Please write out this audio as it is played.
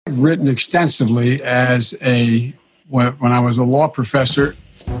I've written extensively when I was a law professor.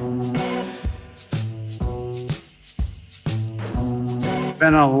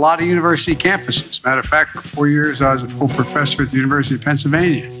 Been on a lot of university campuses. Matter of fact, for 4 years, I was a full professor at the University of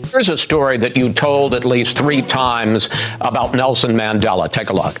Pennsylvania. Here's a story that you told at least 3 times about Nelson Mandela. Take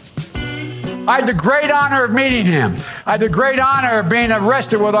a look. I had the great honor of meeting him. I had the great honor of being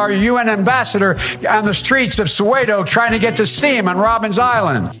arrested with our UN ambassador on the streets of Soweto trying to get to see him on Robben's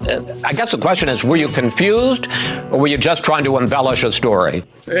Island. I guess the question is, were you confused or were you just trying to embellish a story?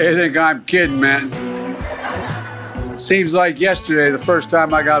 They think I'm kidding, man. Seems like yesterday, the first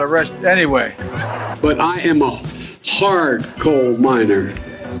time I got arrested anyway. But I am a hard coal miner.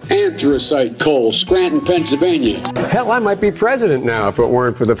 Anthracite coal, Scranton, Pennsylvania. Hell, I might be president now if it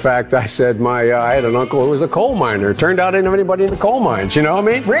weren't for the fact I said I had an uncle who was a coal miner. Turned out I didn't have anybody in the coal mines, you know what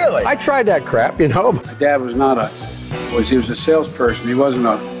I mean? Really? I tried that crap, you know. My dad was he was a salesperson. He wasn't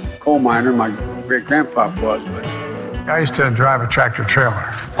a coal miner. My great-grandpa was, but I used to drive a tractor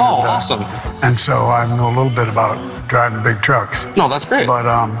trailer. Oh, awesome. And so I know a little bit about driving big trucks. No, that's great. But,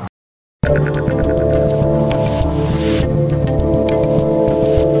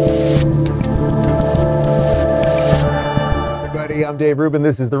 I'm Dave Rubin.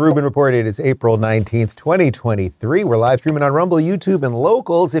 This is the Rubin Report. It is April 19th, 2023. We're live streaming on Rumble, YouTube, and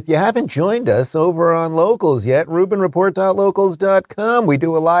Locals. If you haven't joined us over on Locals yet, RubinReport.locals.com. We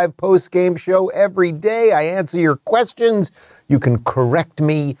do a live post-game show every day. I answer your questions. You can correct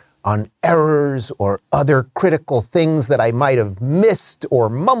me on errors or other critical things that I might have missed or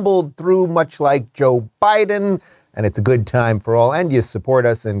mumbled through, much like Joe Biden. And it's a good time for all. And you support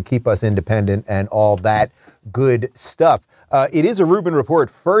us and keep us independent and all that good stuff. It is a Rubin Report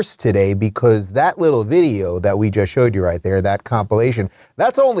first today because that little video that we just showed you right there, that compilation,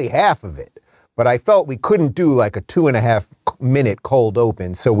 that's only half of it. But I felt we couldn't do like a 2.5 minute cold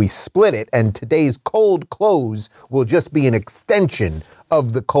open, so we split it, and today's cold close will just be an extension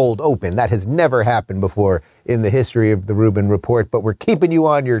of the cold open. That has never happened before in the history of the Rubin Report, but we're keeping you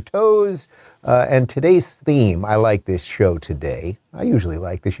on your toes. And today's theme, I like this show today. I usually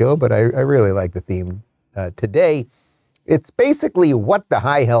like the show, but I really like the theme today. It's basically what the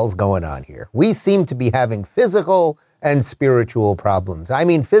high hell's going on here. We seem to be having physical and spiritual problems. I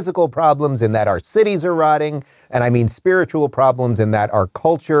mean physical problems in that our cities are rotting, and I mean spiritual problems in that our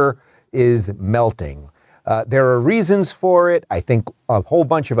culture is melting. There are reasons for it. I think a whole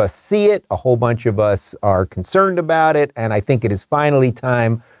bunch of us see it. A whole bunch of us are concerned about it. And I think it is finally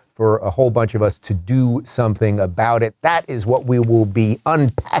time for a whole bunch of us to do something about it. That is what we will be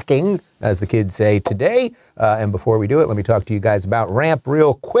unpacking, as the kids say, today. And before we do it, let me talk to you guys about Ramp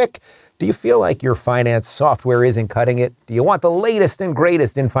real quick. Do you feel like your finance software isn't cutting it? Do you want the latest and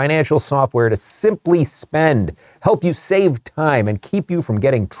greatest in financial software to simply spend, help you save time, and keep you from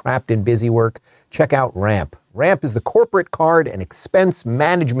getting trapped in busy work? Check out Ramp. Ramp is the corporate card and expense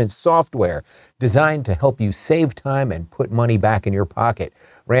management software designed to help you save time and put money back in your pocket.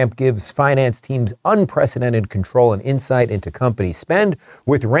 Ramp gives finance teams unprecedented control and insight into company spend.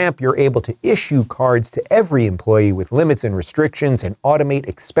 With Ramp, you're able to issue cards to every employee with limits and restrictions and automate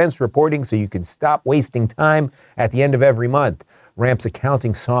expense reporting so you can stop wasting time at the end of every month. Ramp's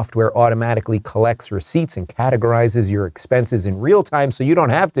accounting software automatically collects receipts and categorizes your expenses in real time so you don't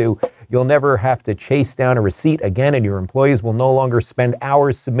have to. You'll never have to chase down a receipt again, and your employees will no longer spend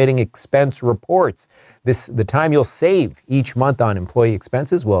hours submitting expense reports. The time you'll save each month on employee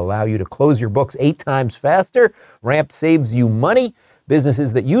expenses will allow you to close your books 8 times faster. Ramp saves you money.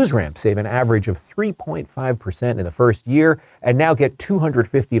 Businesses that use Ramp save an average of 3.5% in the first year and now get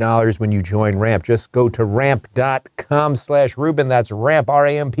 $250 when you join Ramp. Just go to ramp.com/Rubin. That's ramp,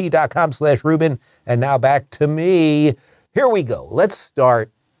 ramp.com/Rubin. And now back to me. Here we go. Let's start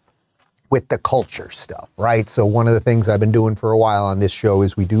with the culture stuff, right? So one of the things I've been doing for a while on this show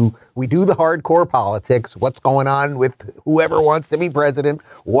is we do the hardcore politics, what's going on with whoever wants to be president,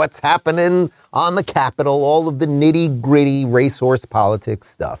 what's happening on the Capitol, all of the nitty-gritty racehorse politics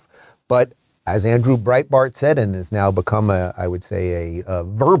stuff. But as Andrew Breitbart said, and has now become a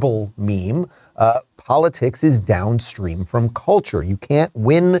verbal meme, politics is downstream from culture. You can't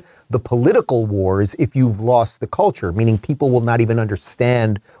win the political wars if you've lost the culture, meaning people will not even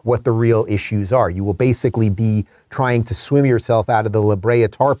understand what the real issues are. You will basically be trying to swim yourself out of the La Brea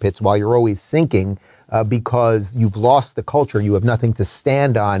tar pits while you're always sinking because you've lost the culture. You have nothing to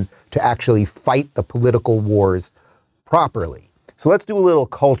stand on to actually fight the political wars properly. So let's do a little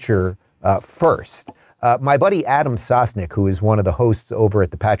culture first. My buddy Adam Sosnick, who is one of the hosts over at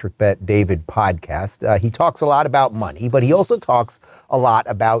the Patrick Bet David podcast, he talks a lot about money, but he also talks a lot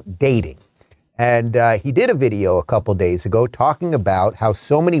about dating. And he did a video a couple days ago talking about how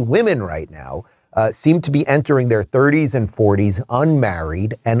so many women right now seem to be entering their 30s and 40s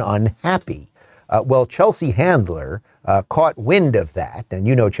unmarried and unhappy. Well, Chelsea Handler caught wind of that. And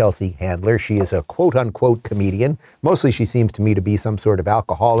you know Chelsea Handler. She is a quote-unquote comedian. Mostly she seems to me to be some sort of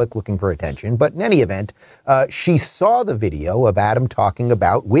alcoholic looking for attention. But in any event, she saw the video of Adam talking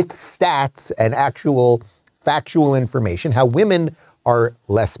about, with stats and actual factual information, how women are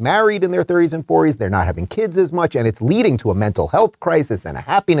less married in their 30s and 40s. They're not having kids as much, and it's leading to a mental health crisis and a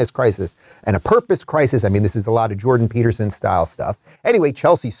happiness crisis and a purpose crisis. I mean, this is a lot of Jordan Peterson style stuff. Anyway,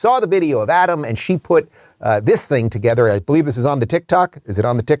 Chelsea saw the video of Adam, and she put this thing together. I believe this is on the TikTok. Is it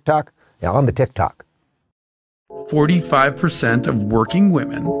on the TikTok? Yeah, on the TikTok. 45% of working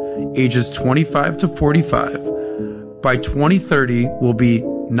women ages 25 to 45 by 2030 will be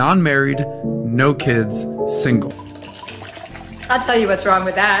non-married, no kids, single. I'll tell you what's wrong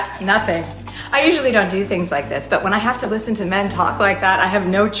with that. Nothing. I usually don't do things like this, but when I have to listen to men talk like that, I have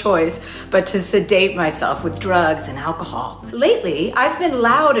no choice but to sedate myself with drugs and alcohol. Lately, I've been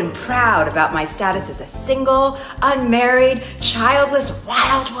loud and proud about my status as a single, unmarried, childless,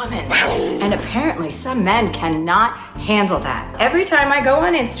 wild woman. And apparently some men cannot handle that. Every time I go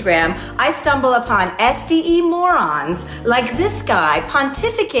on Instagram, I stumble upon SDE morons like this guy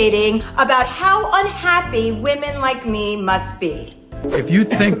pontificating about how unhappy women like me must be. If you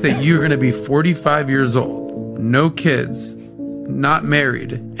think that you're going to be 45 years old, no kids, not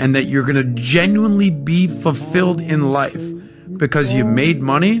married, and that you're going to genuinely be fulfilled in life because you made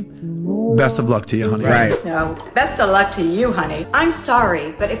money, best of luck to you, honey. Right. No, best of luck to you, honey. I'm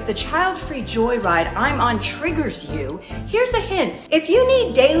sorry, but if the child-free joyride I'm on triggers you, here's a hint. If you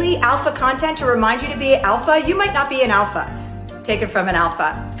need daily alpha content to remind you to be alpha, you might not be an alpha. Take it from an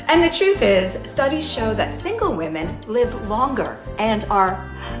alpha. And the truth is, studies show that single women live longer and are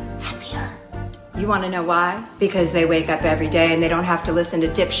happier. You want to know why? Because they wake up every day and they don't have to listen to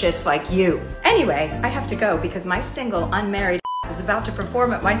dipshits like you. Anyway, I have to go because my single, unmarried is about to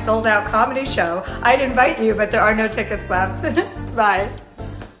perform at my sold-out comedy show. I'd invite you, but there are no tickets left. Bye.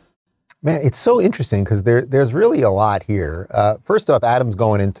 Man, it's so interesting because there's really a lot here. First off, Adam's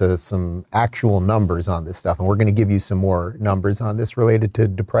going into some actual numbers on this stuff, and we're going to give you some more numbers on this related to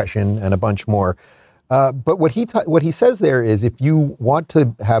depression and a bunch more. But what he says there is, if you want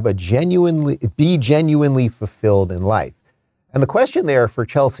to have be genuinely fulfilled in life, and the question there for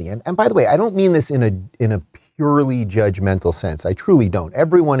Chelsea, and by the way, I don't mean this in a purely judgmental sense. I truly don't.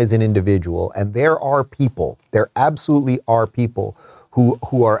 Everyone is an individual, and there absolutely are people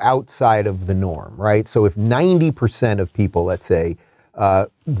who are outside of the norm, right? So if 90% of people, let's say,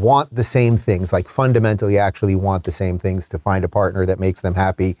 want the same things, like fundamentally actually want the same things to find a partner that makes them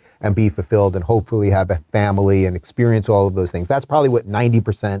happy and be fulfilled and hopefully have a family and experience all of those things, that's probably what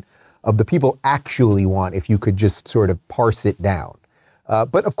 90% of the people actually want if you could just sort of parse it down.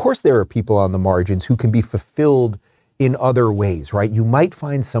 But of course there are people on the margins who can be fulfilled in other ways, right? You might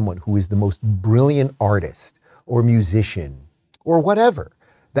find someone who is the most brilliant artist or musician or whatever,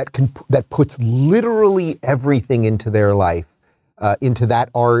 that puts literally everything into their life, into that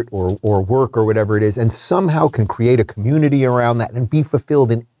art or work or whatever it is, and somehow can create a community around that and be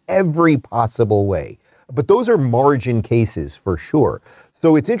fulfilled in every possible way. But those are margin cases for sure.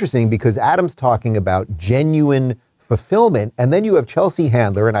 So it's interesting because Adam's talking about genuine fulfillment, and then you have Chelsea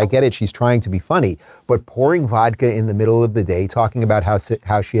Handler, and I get it, she's trying to be funny, but pouring vodka in the middle of the day, talking about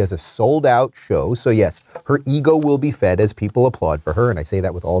how she has a sold-out show. So yes, her ego will be fed as people applaud for her, and I say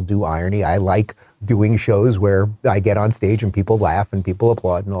that with all due irony. I like doing shows where I get on stage and people laugh and people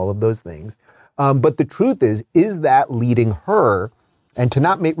applaud and all of those things. But the truth is that leading her, and to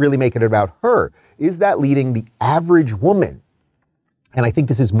not really make it about her, is that leading the average woman? And I think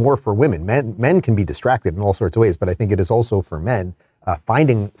this is more for women. Men can be distracted in all sorts of ways, but I think it is also for men,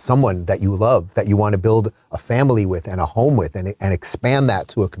 finding someone that you love, that you want to build a family with and a home with and expand that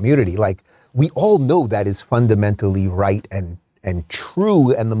to a community. Like, we all know that is fundamentally right and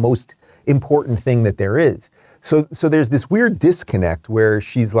true and the most important thing that there is. So there's this weird disconnect where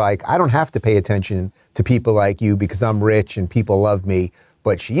she's like, I don't have to pay attention to people like you because I'm rich and people love me,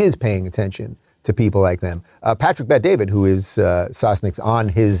 but she is paying attention to people like them. Patrick Bet-David, who is Sosnick's on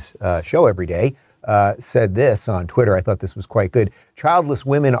his show every day, said this on Twitter. I thought this was quite good. Childless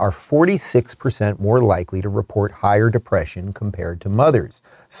women are 46% more likely to report higher depression compared to mothers.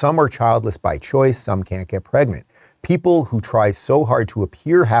 Some are childless by choice, some can't get pregnant. People who try so hard to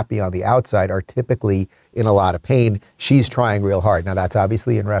appear happy on the outside are typically in a lot of pain. She's trying real hard. Now that's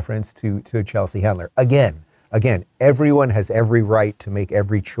obviously in reference to Chelsea Handler. Again, everyone has every right to make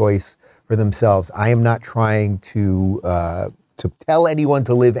every choice for themselves. I am not trying to tell anyone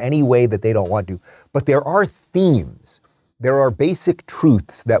to live any way that they don't want to. But there are themes. There are basic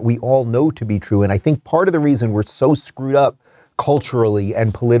truths that we all know to be true. And I think part of the reason we're so screwed up culturally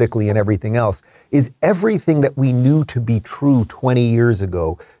and politically and everything else is everything that we knew to be true 20 years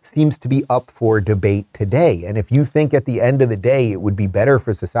ago seems to be up for debate today. And if you think at the end of the day it would be better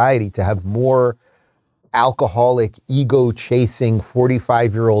for society to have more alcoholic, ego-chasing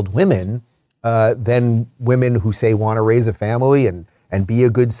 45-year-old women than women who say want to raise a family and be a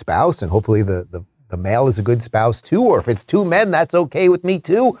good spouse, and hopefully the male is a good spouse too, or if it's two men, that's okay with me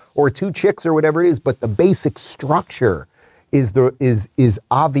too, or two chicks or whatever it is, but the basic structure is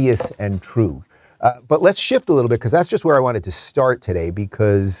obvious and true. But let's shift a little bit, because that's just where I wanted to start today,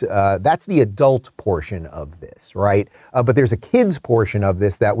 because that's the adult portion of this, right? But there's a kids portion of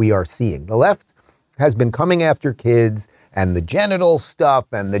this that we are seeing. The left has been coming after kids and the genital stuff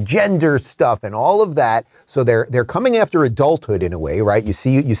and the gender stuff and all of that. So they're coming after adulthood in a way, right? You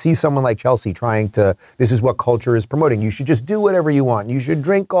see someone like Chelsea trying to, this is what culture is promoting. You should just do whatever you want. You should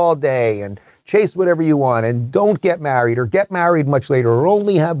drink all day and chase whatever you want, and don't get married, or get married much later, or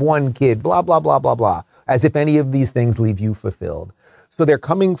only have one kid, blah, blah, blah, blah, blah, as if any of these things leave you fulfilled. So they're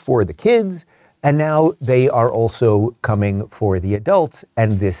coming for the kids, and now they are also coming for the adults,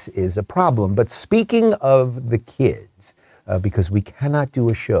 and this is a problem. But speaking of the kids, because we cannot do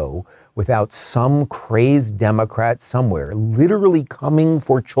a show without some crazed Democrat somewhere literally coming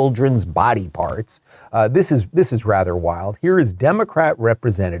for children's body parts. This is rather wild. Here is Democrat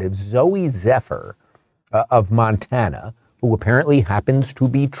Representative Zoe Zephyr of Montana, who apparently happens to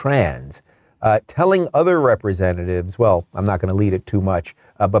be trans, telling other representatives, well, I'm not going to lead it too much,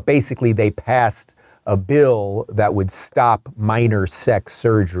 but basically they passed a bill that would stop minor sex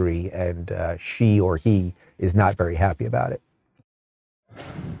surgery, and she or he is not very happy about it.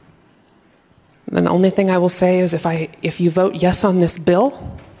 And the only thing I will say is if you vote yes on this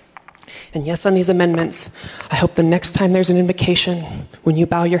bill and yes on these amendments, I hope the next time there's an invocation, when you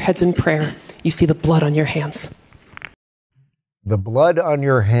bow your heads in prayer, you see the blood on your hands. The blood on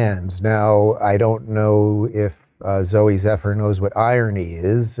your hands. Now, I don't know if Zoe Zephyr knows what irony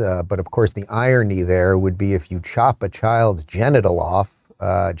is, but of course the irony there would be if you chop a child's genitals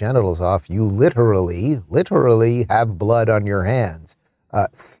off, you literally have blood on your hands.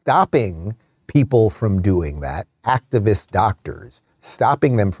 Stopping people from doing that, activist doctors,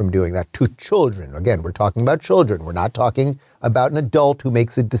 stopping them from doing that to children. Again, we're talking about children. We're not talking about an adult who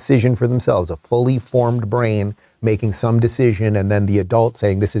makes a decision for themselves, a fully formed brain making some decision, and then the adult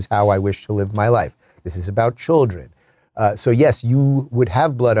saying, this is how I wish to live my life. This is about children. So yes, you would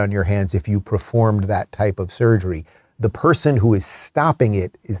have blood on your hands if you performed that type of surgery. The person who is stopping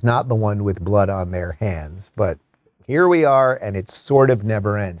it is not the one with blood on their hands, but here we are, and it sort of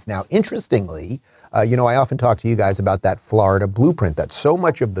never ends. Now, interestingly, I often talk to you guys about that Florida blueprint, that so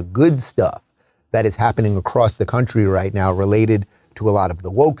much of the good stuff that is happening across the country right now related to a lot of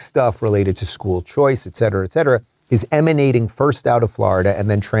the woke stuff, related to school choice, et cetera, is emanating first out of Florida and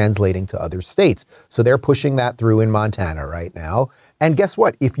then translating to other states. So they're pushing that through in Montana right now. And guess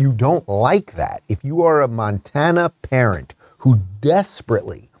what? If you don't like that, if you are a Montana parent who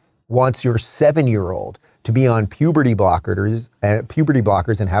desperately wants your 7-year-old to be on puberty blockers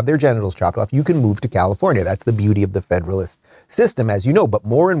and have their genitals chopped off, you can move to California. That's the beauty of the federalist system, as you know. But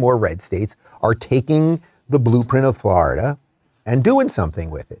more and more red states are taking the blueprint of Florida and doing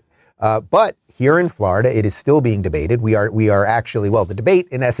something with it. But here in Florida, it is still being debated. We are actually, well, the debate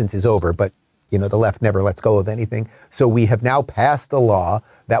in essence is over, but the left never lets go of anything. So we have now passed a law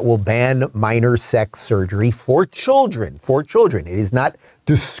that will ban minor sex surgery for children. It is not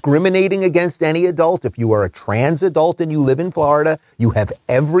discriminating against any adult. If you are a trans adult and you live in Florida, you have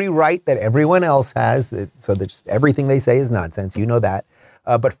every right that everyone else has. So that just everything they say is nonsense. You know that.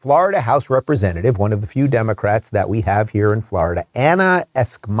 But Florida House Representative, one of the few Democrats that we have here in Florida, Anna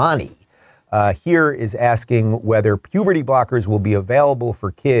Eskamani, here is asking whether puberty blockers will be available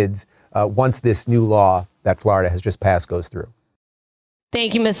for kids once this new law that Florida has just passed goes through.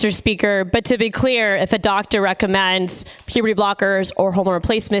 Thank you, Mr. Speaker. But to be clear, if a doctor recommends puberty blockers or hormone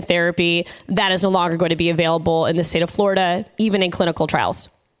replacement therapy, that is no longer going to be available in the state of Florida, even in clinical trials.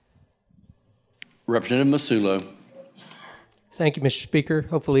 Representative Masulo. Thank you, Mr. Speaker.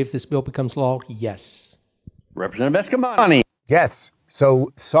 Hopefully, if this bill becomes law, yes. Representative Eskamani. Yes.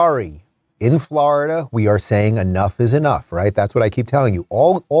 So, sorry. In Florida, we are saying enough is enough, right? That's what I keep telling you.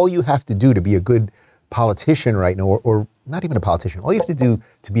 All you have to do to be a good politician right now, or not even a politician, all you have to do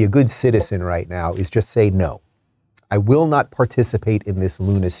to be a good citizen right now is just say no. I will not participate in this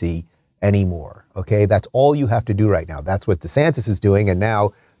lunacy anymore, okay? That's all you have to do right now. That's what DeSantis is doing, and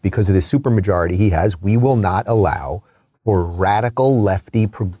now, because of the supermajority he has, we will not allow for radical lefty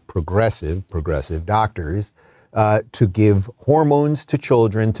progressive doctors to give hormones to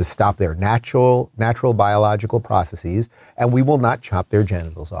children to stop their natural biological processes, and we will not chop their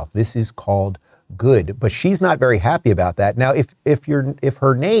genitals off. This is called good. But she's not very happy about that. Now, if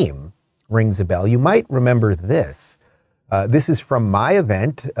her name rings a bell, you might remember this. This is from my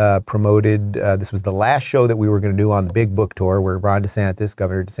event promoted. This was the last show that we were going to do on the Big Book Tour, where Governor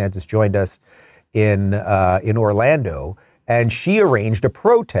DeSantis joined us in Orlando. And she arranged a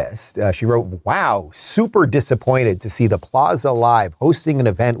protest. She wrote, "Wow, super disappointed to see the Plaza Live hosting an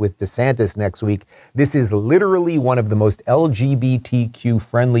event with DeSantis next week. This is literally one of the most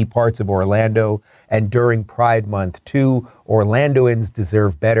LGBTQ-friendly parts of Orlando. And during Pride Month, too, Orlandoans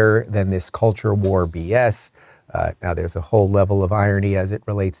deserve better than this culture war BS." Now, there's a whole level of irony as it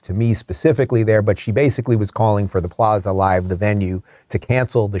relates to me specifically there, but she basically was calling for the Plaza Live, the venue, to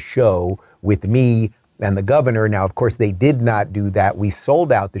cancel the show with me and the governor. Now, of course, they did not do that. We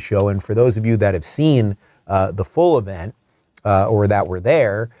sold out the show. And for those of you that have seen the full event or that were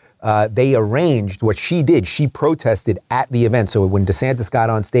there, they arranged what she did. She protested at the event. So when DeSantis got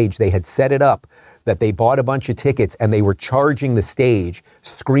on stage, they had set it up that they bought a bunch of tickets and they were charging the stage,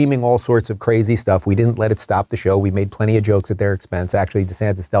 screaming all sorts of crazy stuff. We didn't let it stop the show. We made plenty of jokes at their expense. Actually,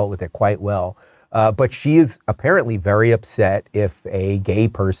 DeSantis dealt with it quite well. But she is apparently very upset if a gay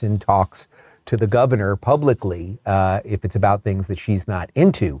person talks to the governor publicly, if it's about things that she's not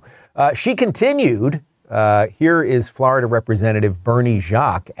into. She continued. Here is Florida Representative Bernie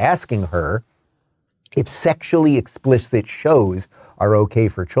Jacques asking her if sexually explicit shows are okay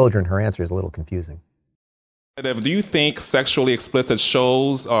for children. Her answer is a little confusing. Do you think sexually explicit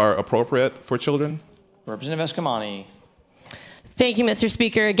shows are appropriate for children? Representative Escamani. Thank you, Mr.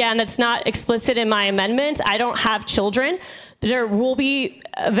 Speaker. Again, that's not explicit in my amendment. I don't have children. There will be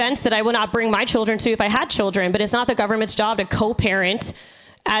events that I will not bring my children to if I had children, but it's not the government's job to co-parent,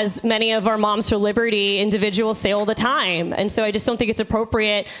 as many of our Moms for Liberty individuals say all the time. And so I just don't think it's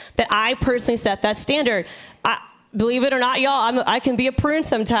appropriate that I personally set that standard. Believe it or not, y'all, I can be a prune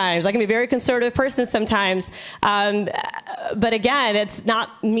sometimes. I can be a very conservative person sometimes. But again, it's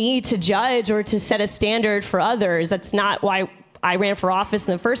not me to judge or to set a standard for others. That's not why I ran for office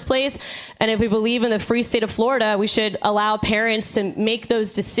in the first place. And if we believe in the free state of Florida, we should allow parents to make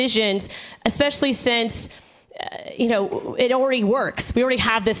those decisions, especially since it already works. We already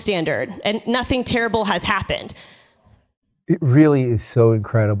have this standard and nothing terrible has happened. It really is so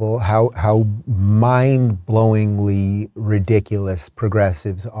incredible how mind-blowingly ridiculous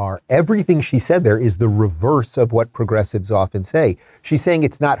progressives are. Everything she said there is the reverse of what progressives often say. She's saying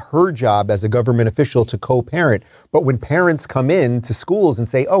it's not her job as a government official to co-parent, but when parents come in to schools and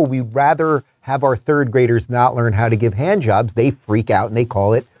say, oh, we'd rather have our third graders not learn how to give hand jobs, they freak out and they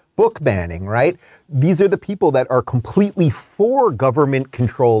call it book banning, right? These are the people that are completely for government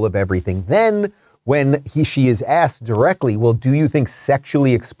control of everything. Then when she is asked directly, well, do you think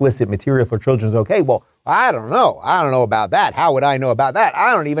sexually explicit material for children is okay? Well, I don't know. I don't know about that. How would I know about that?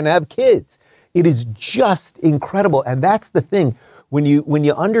 I don't even have kids. It is just incredible. And that's the thing. When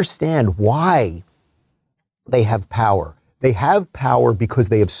you understand why they have power, they have power because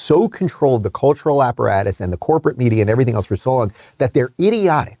they have so controlled the cultural apparatus and the corporate media and everything else for so long that their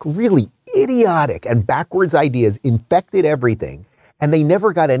idiotic, really idiotic and backwards ideas infected everything. And they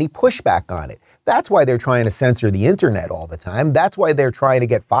never got any pushback on it. That's why they're trying to censor the internet all the time. That's why they're trying to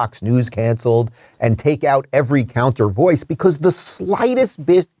get Fox News canceled and take out every counter voice, because the slightest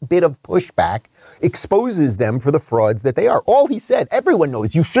bit of pushback exposes them for the frauds that they are. All he said, everyone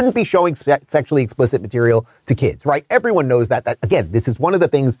knows you shouldn't be showing sexually explicit material to kids, right? Everyone knows that. Again, this is one of the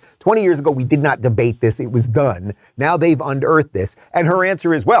things 20 years ago we did not debate this. It was done. Now they've unearthed this. And her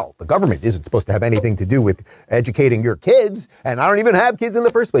answer is, well, the government isn't supposed to have anything to do with educating your kids, and I don't even have kids in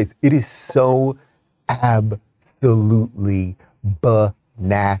the first place. It is so absolutely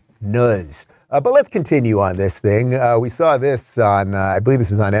bananas. But let's continue on this thing. We saw this on, I believe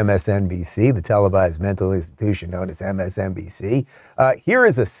this is on MSNBC, the televised mental institution known as MSNBC. Here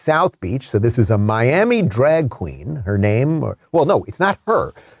is a South Beach. So this is a Miami drag queen. Her name, well, no, it's not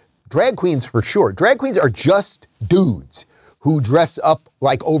her. Drag queens for sure. Drag queens are just dudes who dress up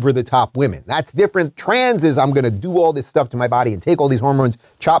like over-the-top women. That's different. Trans is I'm going to do all this stuff to my body and take all these hormones,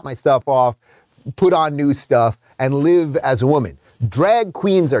 chop my stuff off, put on new stuff, and live as a woman. Drag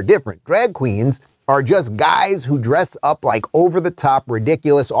queens are different. Drag queens are just guys who dress up like over-the-top,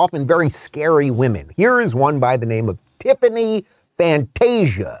 ridiculous, often very scary women. Here is one by the name of Tiffany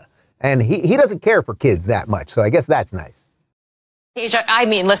Fantasia. And he doesn't care for kids that much, so I guess that's nice. I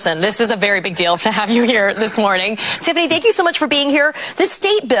mean, listen, this is a very big deal to have you here this morning. Tiffany, thank you so much for being here. This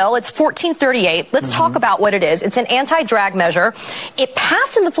state bill, it's 1438. Let's talk about what it is. It's an anti-drag measure. It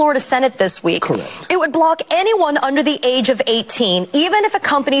passed in the Florida Senate this week. Correct. It would block anyone under the age of 18, even if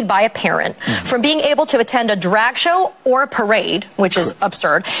accompanied by a parent, from being able to attend a drag show or a parade, which is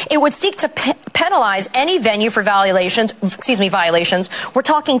absurd. It would seek to penalize any venue for violations. We're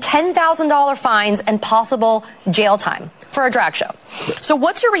talking $10,000 fines and possible jail time for a drag show. So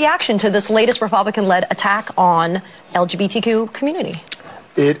what's your reaction to this latest Republican-led attack on LGBTQ community?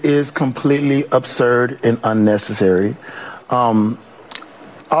 It is completely absurd and unnecessary. Although,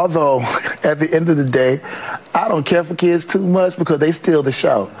 at the end of the day, I don't care for kids too much because they steal the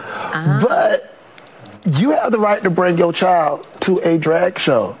show. But you have the right to bring your child to a drag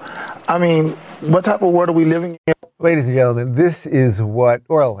show. I mean, what type of world are we living in? Ladies and gentlemen, this is what,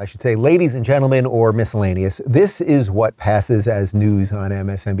 or I should say, ladies and gentlemen, or miscellaneous, this is what passes as news on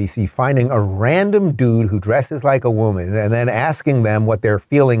MSNBC, finding a random dude who dresses like a woman and then asking them what their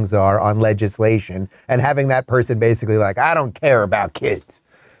feelings are on legislation and having that person basically like, I don't care about kids.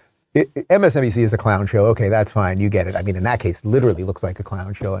 MSNBC is a clown show. Okay, that's fine. You get it. I mean, in that case, literally looks like a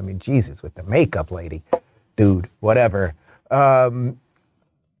clown show. I mean, Jesus, with the makeup lady, dude, whatever.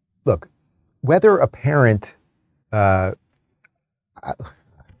 Look, whether a parent... it's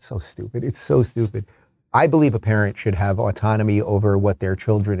so stupid. It's so stupid. I believe a parent should have autonomy over what their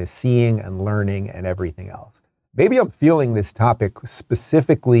children is seeing and learning and everything else. Maybe I'm feeling this topic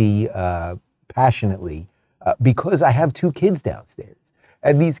specifically passionately because I have two kids downstairs.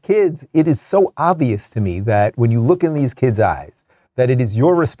 And these kids, it is so obvious to me that when you look in these kids' eyes, that it is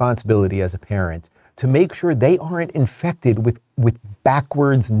your responsibility as a parent to make sure they aren't infected with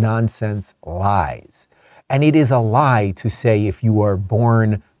backwards nonsense lies. And it is a lie to say if you are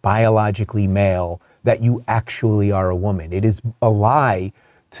born biologically male that you actually are a woman. It is a lie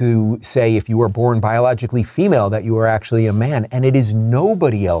to say if you are born biologically female that you are actually a man. And it is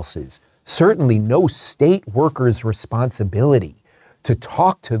nobody else's, certainly no state worker's responsibility to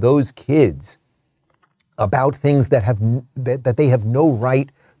talk to those kids about things that they have no right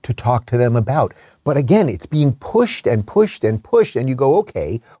to talk to them about. But again, it's being pushed and pushed and pushed, and you go,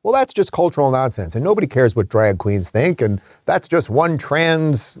 okay, well, that's just cultural nonsense, and nobody cares what drag queens think, and that's just one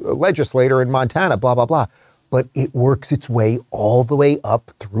trans legislator in Montana, blah, blah, blah. But it works its way all the way up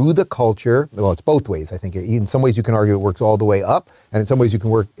through the culture. Well, it's both ways. I think in some ways you can argue it works all the way up, and in some ways it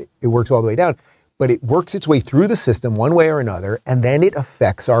works all the way down. But it works its way through the system one way or another, and then it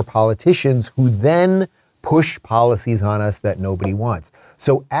affects our politicians who then push policies on us that nobody wants.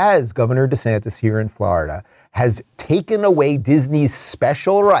 So as Governor DeSantis here in Florida has taken away Disney's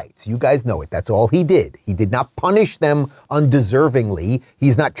special rights, you guys know it, that's all he did. He did not punish them undeservingly.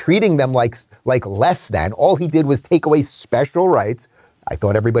 He's not treating them like less than. All he did was take away special rights. I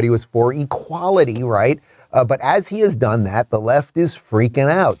thought everybody was for equality, right? But as he has done that, the left is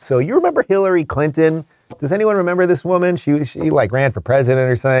freaking out. So you remember Hillary Clinton? Does anyone remember this woman? She like ran for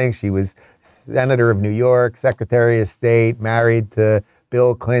president or something. She was senator of New York, Secretary of State, married to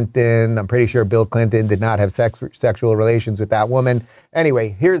Bill Clinton. I'm pretty sure Bill Clinton did not have sexual relations with that woman. Anyway,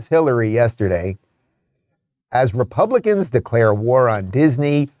 here's Hillary yesterday. As Republicans declare war on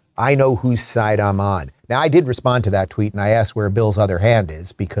Disney, I know whose side I'm on. Now, I did respond to that tweet, and I asked where Bill's other hand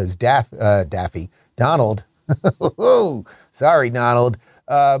is because Donald, sorry, Donald.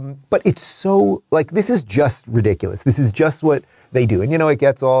 But it's so, like, this is just ridiculous. This is just what they do. And, you know, it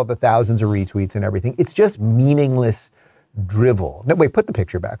gets all the thousands of retweets and everything. It's just meaningless drivel. No, wait, put the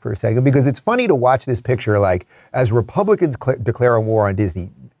picture back for a second, because it's funny to watch this picture, like, as Republicans declare a war on Disney.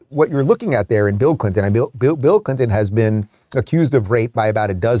 What you're looking at there in Bill Clinton, and Bill Clinton has been accused of rape by about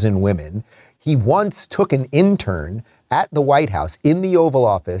a dozen women. He once took an intern at the White House in the Oval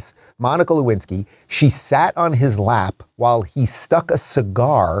Office, Monica Lewinsky. She sat on his lap while he stuck a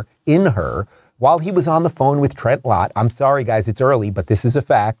cigar in her while he was on the phone with Trent Lott. I'm sorry, guys, it's early, but this is a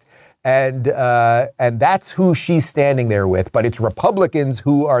fact. And that's who she's standing there with. But it's Republicans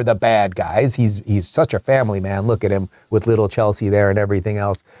who are the bad guys. He's such a family man. Look at him with little Chelsea there and everything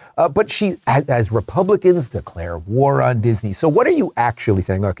else. But as Republicans declare war on Disney. So what are you actually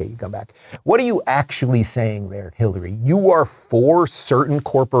saying? Okay, you come back. What are you actually saying there, Hillary? You are for certain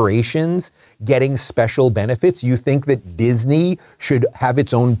corporations getting special benefits. You think that Disney should have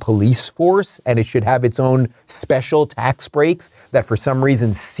its own police force and it should have its own special tax breaks that for some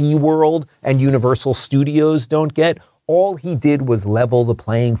reason SeaWorld and Universal Studios don't get. All he did was level the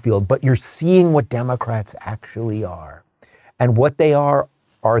playing field. But you're seeing what Democrats actually are. And what they are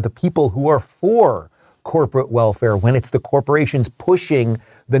the people who are for corporate welfare when it's the corporations pushing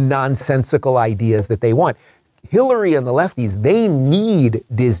the nonsensical ideas that they want. Hillary and the lefties, they need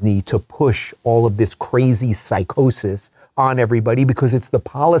Disney to push all of this crazy psychosis on everybody because it's the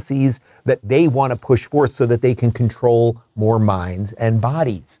policies that they want to push forth so that they can control more minds and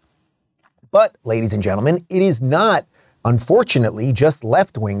bodies. But, ladies and gentlemen, it is not, unfortunately, just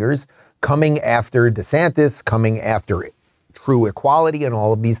left-wingers coming after DeSantis, coming after true equality and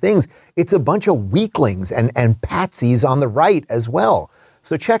all of these things. It's a bunch of weaklings and patsies on the right as well.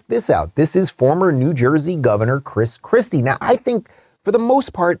 So check this out. This is former New Jersey Governor Chris Christie. Now, I think for the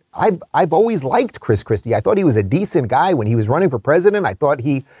most part, I've always liked Chris Christie. I thought he was a decent guy when he was running for president. I thought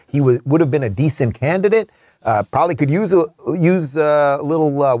he would have been a decent candidate. Probably could use a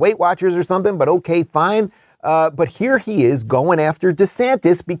little Weight Watchers or something, but okay, fine. But here he is going after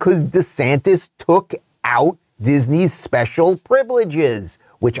DeSantis because DeSantis took out Disney's special privileges,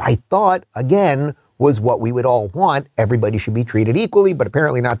 which I thought, again, was what we would all want. Everybody should be treated equally, but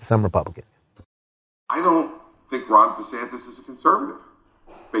apparently not to some Republicans. I don't think Ron DeSantis is a conservative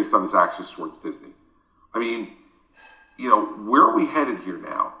based on his actions towards Disney. I mean, where are we headed here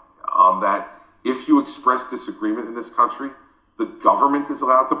now? That if you express disagreement in this country, the government is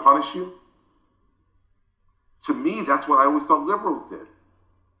allowed to punish you? To me, that's what I always thought liberals did.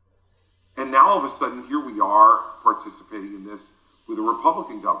 And now all of a sudden, here we are participating in this with a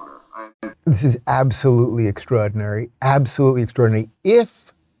Republican governor. This is absolutely extraordinary. Absolutely extraordinary.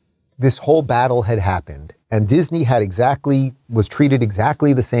 If this whole battle had happened and Disney was treated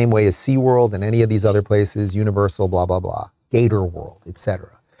exactly the same way as SeaWorld and any of these other places, Universal, blah, blah, blah, Gator World, etc.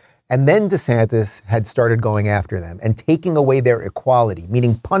 And then DeSantis had started going after them and taking away their equality,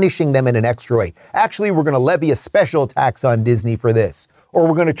 meaning punishing them in an extra way. Actually, we're going to levy a special tax on Disney for this, or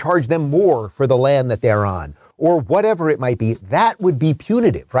we're going to charge them more for the land that they're on, or whatever it might be. That would be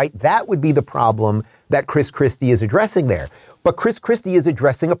punitive, right? That would be the problem that Chris Christie is addressing there. But Chris Christie is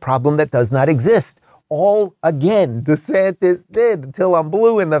addressing a problem that does not exist. All, again, DeSantis did, until I'm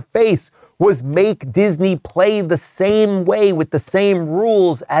blue in the face, was make Disney play the same way with the same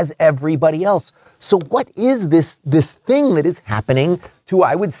rules as everybody else. So what is this thing that is happening to,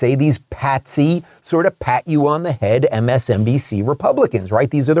 I would say, these patsy, sort of pat you on the head MSNBC Republicans,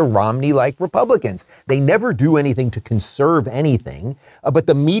 right? These are the Romney-like Republicans. They never do anything to conserve anything, but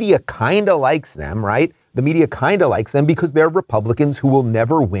the media kind of likes them, right? The media kind of likes them because they're Republicans who will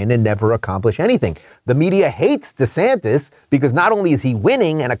never win and never accomplish anything. The media hates DeSantis because not only is he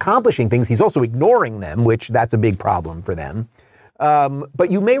winning and accomplishing things, he's also ignoring them, which that's a big problem for them.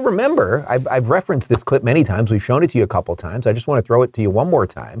 But you may remember, I've referenced this clip many times. We've shown it to you a couple times. I just want to throw it to you one more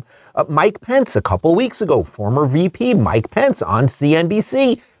time. Mike Pence, a couple weeks ago, former VP Mike Pence on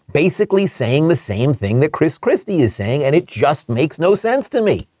CNBC, basically saying the same thing that Chris Christie is saying, and it just makes no sense to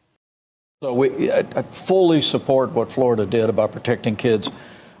me. So I fully support what Florida did about protecting kids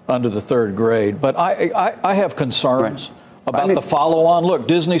under the third grade. But I have concerns about the follow-on. Look,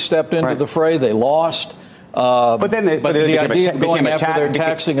 Disney stepped into the fray. They lost. But the idea of going after their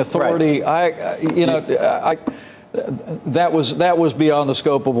taxing authority, that was beyond the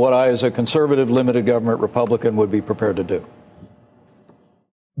scope of what I, as a conservative, limited government Republican, would be prepared to do.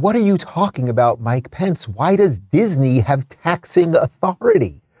 What are you talking about, Mike Pence? Why does Disney have taxing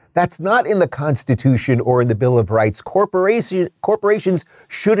authority? That's not in the Constitution or in the Bill of Rights. Corporations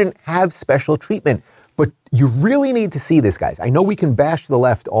shouldn't have special treatment. But you really need to see this, guys. I know we can bash the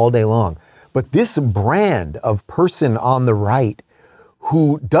left all day long, but this brand of person on the right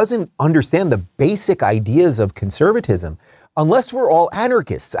who doesn't understand the basic ideas of conservatism, unless we're all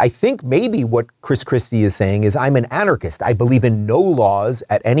anarchists. I think maybe what Chris Christie is saying is, I'm an anarchist. I believe in no laws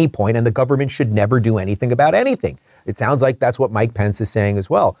at any point, and the government should never do anything about anything. It sounds like that's what Mike Pence is saying as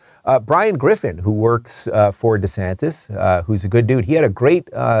well. Brian Griffin, who works for DeSantis, who's a good dude, he had a great,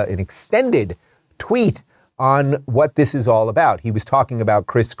 an extended tweet on what this is all about. He was talking about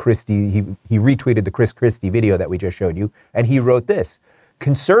Chris Christie. He retweeted the Chris Christie video that we just showed you, and he wrote this: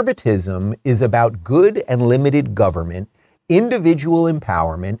 conservatism is about good and limited government, individual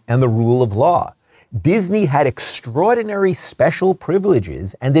empowerment, and the rule of law. Disney had extraordinary special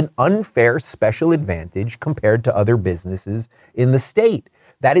privileges and an unfair special advantage compared to other businesses in the state.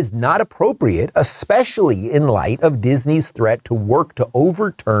 That is not appropriate, especially in light of Disney's threat to work to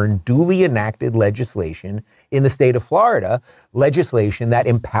overturn duly enacted legislation in the state of Florida, legislation that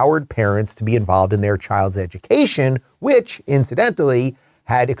empowered parents to be involved in their child's education, which, incidentally,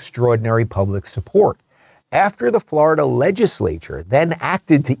 had extraordinary public support. After the Florida legislature then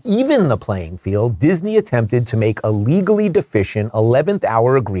acted to even the playing field, Disney attempted to make a legally deficient 11th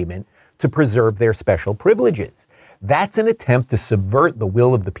hour agreement to preserve their special privileges. That's an attempt to subvert the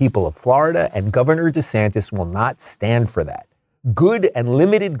will of the people of Florida, and Governor DeSantis will not stand for that. Good and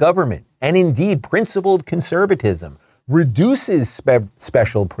limited government, and indeed principled conservatism, reduces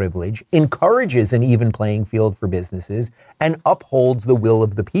special privilege, encourages an even playing field for businesses, and upholds the will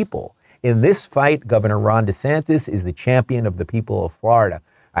of the people. In this fight, Governor Ron DeSantis is the champion of the people of Florida.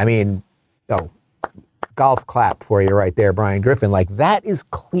 I mean, golf clap for you right there, Brian Griffin. Like, that is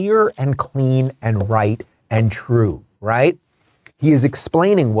clear and clean and right and true, right? He is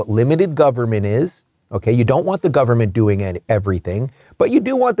explaining what limited government is. Okay, you don't want the government doing everything, but you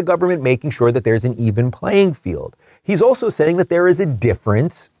do want the government making sure that there's an even playing field. He's also saying that there is a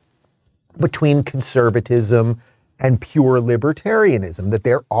difference between conservatism and pure libertarianism, that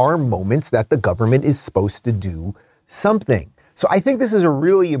there are moments that the government is supposed to do something. So I think this is a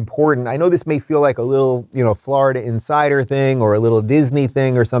really important, I know this may feel like a little, Florida insider thing or a little Disney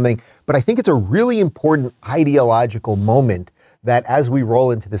thing or something, but I think it's a really important ideological moment that as we roll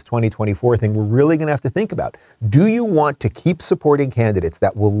into this 2024 thing, we're really going to have to think about. Do you want to keep supporting candidates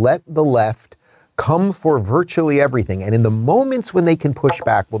that will let the left come for virtually everything? And in the moments when they can push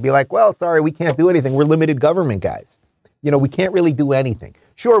back, we'll be like, well, sorry, we can't do anything. We're limited government guys. We can't really do anything.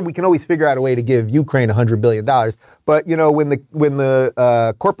 Sure, we can always figure out a way to give Ukraine $100 billion. But, when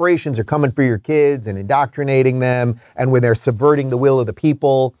the corporations are coming for your kids and indoctrinating them, and when they're subverting the will of the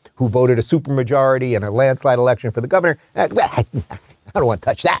people who voted a supermajority in a landslide election for the governor, I don't want to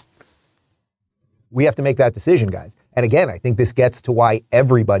touch that. We have to make that decision, guys. And again, I think this gets to why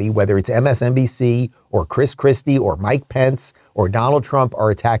everybody, whether it's MSNBC or Chris Christie or Mike Pence or Donald Trump, are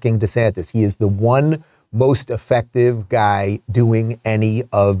attacking DeSantis. He is the one most effective guy doing any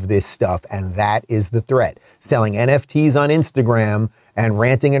of this stuff, and that is the threat. Selling NFTs on Instagram and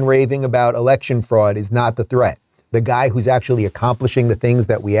ranting and raving about election fraud is not the threat. The guy who's actually accomplishing the things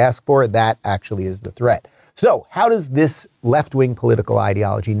that we ask for, that actually is the threat. So how does this left-wing political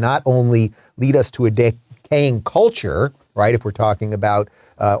ideology not only lead us to a decaying culture, right, if we're talking about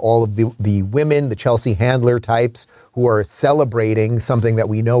all of the women, the Chelsea Handler types who are celebrating something that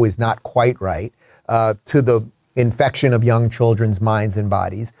we know is not quite right, to the infection of young children's minds and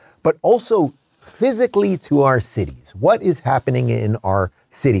bodies, but also physically to our cities. What is happening in our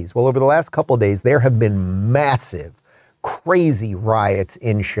cities? Well, over the last couple of days, there have been massive, crazy riots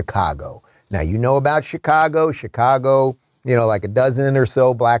in Chicago. Now, you know about Chicago. Chicago, like a dozen or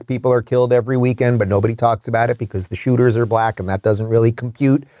so black people are killed every weekend, but nobody talks about it because the shooters are black, and that doesn't really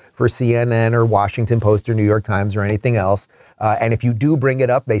compute for CNN or Washington Post or New York Times or anything else. And if you do bring it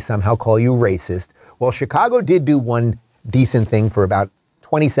up, they somehow call you racist. Well, Chicago did do one decent thing for about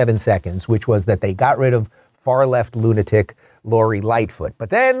 27 seconds, which was that they got rid of far-left lunatic Lori Lightfoot. But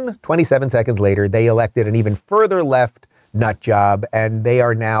then 27 seconds later, they elected an even further left nut job, and they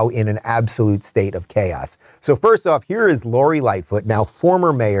are now in an absolute state of chaos. So first off, here is Lori Lightfoot, now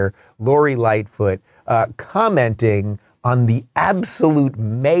former mayor Lori Lightfoot, commenting on the absolute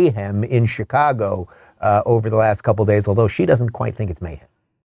mayhem in Chicago over the last couple days, although she doesn't quite think it's mayhem.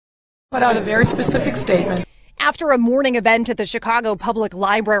 Put out a very specific statement. After a morning event at the Chicago Public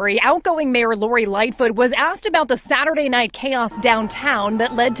Library, outgoing Mayor Lori Lightfoot was asked about the Saturday night chaos downtown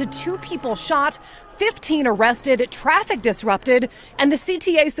that led to 2 people shot, 15 arrested, traffic disrupted, and the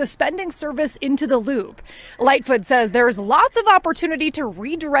CTA suspending service into the Loop. Lightfoot says there's lots of opportunity to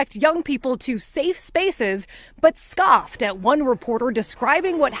redirect young people to safe spaces, but scoffed at one reporter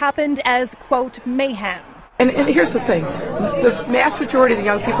describing what happened as, quote, mayhem. And here's the thing. The mass majority of the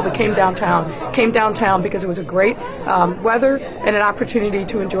young people that came downtown because it was a great weather and an opportunity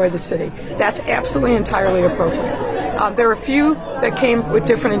to enjoy the city. That's absolutely entirely appropriate. There are a few that came with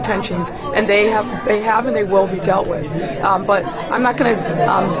different intentions, and they have and they will be dealt with. But I'm not going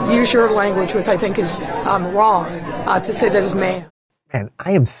to use your language, which I think is wrong, to say that is mayhem. And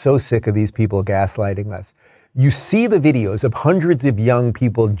I am so sick of these people gaslighting us. You see the videos of hundreds of young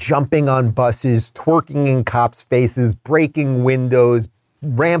people jumping on buses, twerking in cops' faces, breaking windows,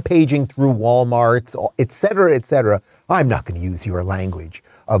 rampaging through Walmarts, et cetera, et cetera. I'm not going to use your language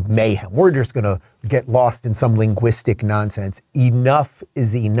of mayhem. We're just going to get lost in some linguistic nonsense. Enough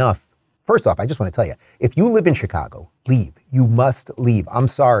is enough. First off, I just want to tell you, if you live in Chicago, leave. You must leave. I'm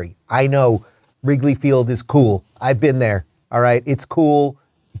sorry. I know Wrigley Field is cool. I've been there. All right. It's cool.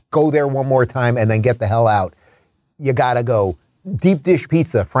 Go there one more time and then get the hell out. You gotta go. Deep dish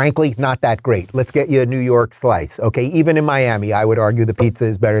pizza, frankly, not that great. Let's get you a New York slice. Okay, even in Miami, I would argue the pizza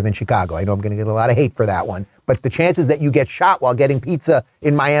is better than Chicago. I know I'm gonna get a lot of hate for that one, but the chances that you get shot while getting pizza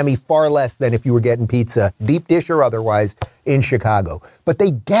in Miami far less than if you were getting pizza, deep dish or otherwise, in Chicago. But they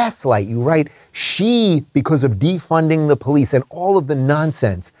gaslight you, right? She, because of defunding the police and all of the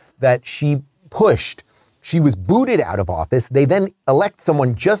nonsense that she pushed, She was booted out of office. They then elect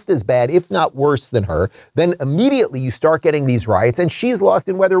someone just as bad, if not worse than her. Then immediately you start getting these riots, and she's lost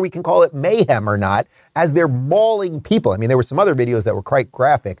in whether we can call it mayhem or not, as they're mauling people. I mean, there were some other videos that were quite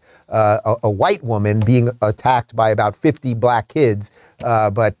graphic. A white woman being attacked by about 50 black kids.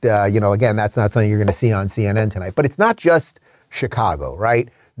 But again, that's not something you're going to see on CNN tonight. But it's not just Chicago, right?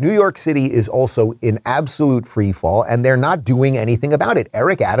 New York City is also in absolute free fall, and they're not doing anything about it.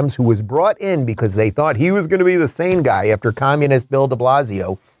 Eric Adams, who was brought in because they thought he was going to be the sane guy after communist Bill de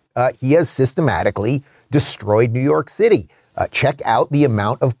Blasio, he has systematically destroyed New York City. Check out the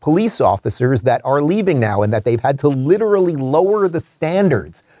amount of police officers that are leaving now, and that they've had to literally lower the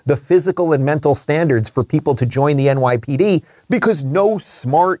standards, the physical and mental standards for people to join the NYPD, because no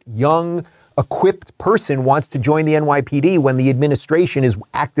smart, young, equipped person wants to join the NYPD when the administration is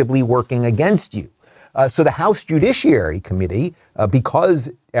actively working against you. So the House Judiciary Committee, because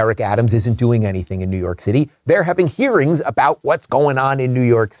Eric Adams isn't doing anything in New York City, they're having hearings about what's going on in New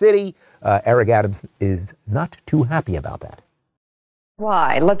York City. Eric Adams is not too happy about that.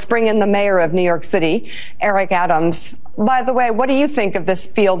 Why? Let's bring in the mayor of New York City, Eric Adams. By the way, what do you think of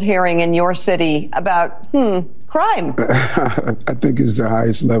this field hearing in your city about, crime? I think it's the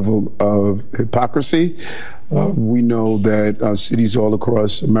highest level of hypocrisy. We know that cities all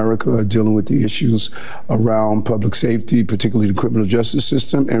across America are dealing with the issues around public safety, particularly the criminal justice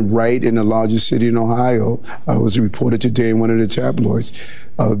system. And right in the largest city in Ohio, was reported today in one of the tabloids,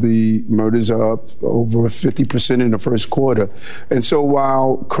 the murders are up over 50% in the first quarter. And so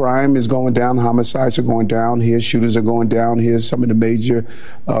while crime is going down, homicides are going down here, shooters are going down here, some of the major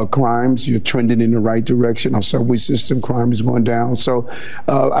crimes, you're trending in the right direction. Our subway system crime is going down. So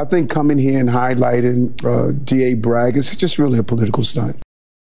I think coming here and highlighting DA Bragg, it's just really a political stunt.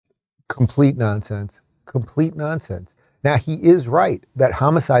 Complete nonsense. Complete nonsense. Now, he is right that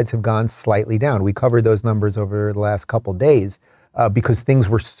homicides have gone slightly down. We covered those numbers over the last couple days because things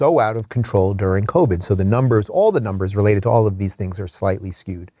were so out of control during COVID. So the numbers, all the numbers related to all of these things are slightly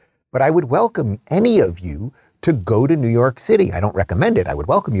skewed. But I would welcome any of you to go to New York City. I don't recommend it. I would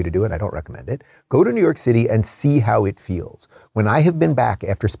welcome you to do it. I don't recommend it. Go to New York City and see how it feels. When I have been back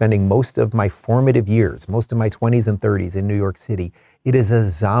after spending most of my formative years, most of my 20s and 30s in New York City, it is a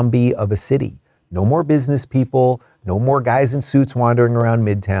zombie of a city. No more business people, no more guys in suits wandering around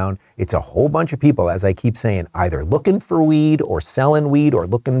Midtown. It's a whole bunch of people, as I keep saying, either looking for weed or selling weed or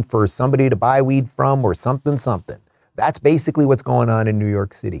looking for somebody to buy weed from or something. That's basically what's going on in New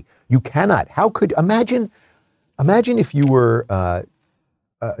York City. You cannot, imagine if you were,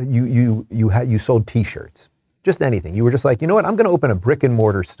 you sold T-shirts, just anything. You were just like, you know what, I'm going to open a brick and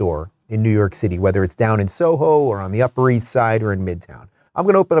mortar store in New York City, whether it's down in Soho or on the Upper East Side or in Midtown. I'm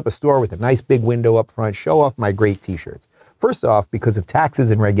going to open up a store with a nice big window up front, show off my great T-shirts. First off, because of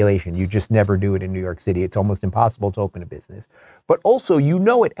taxes and regulation, you just never do it in New York City. It's almost impossible to open a business. But also,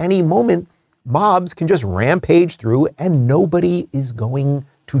 at any moment, mobs can just rampage through and nobody is going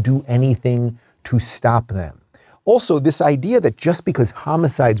to do anything to stop them. Also, this idea that just because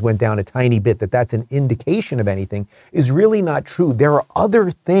homicides went down a tiny bit, that's an indication of anything is really not true. There are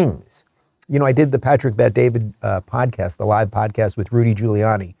other things. I did the Patrick Bet-David podcast, the live podcast with Rudy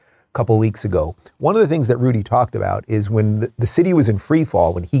Giuliani a couple weeks ago. One of the things that Rudy talked about is when the city was in free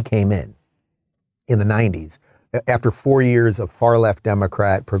fall when he came in the 90s, after 4 years of far-left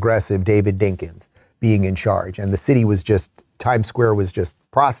Democrat, progressive David Dinkins being in charge, and the city was just, Times Square was just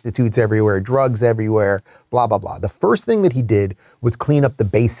prostitutes everywhere, drugs everywhere, blah, blah, blah. The first thing that he did was clean up the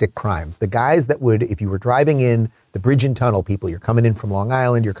basic crimes. The guys that would, if you were driving in, the bridge and tunnel people, you're coming in from Long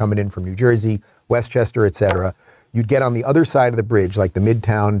Island, you're coming in from New Jersey, Westchester, et cetera, you'd get on the other side of the bridge, like the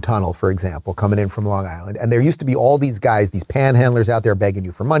Midtown Tunnel, for example, coming in from Long Island. And there used to be all these guys, these panhandlers out there begging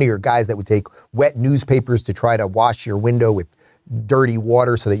you for money, or guys that would take wet newspapers to try to wash your window with dirty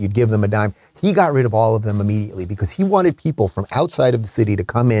water so that you'd give them a dime. He got rid of all of them immediately because he wanted people from outside of the city to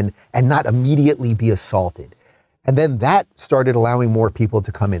come in and not immediately be assaulted. And then that started allowing more people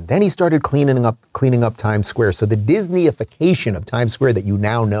to come in. Then he started cleaning up Times Square. So the Disneyification of Times Square that you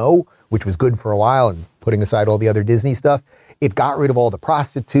now know, which was good for a while, and putting aside all the other Disney stuff, it got rid of all the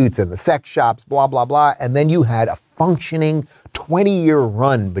prostitutes and the sex shops, blah, blah, blah. And then you had a functioning 20-year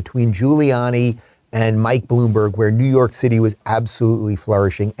run between Giuliani and Mike Bloomberg, where New York City was absolutely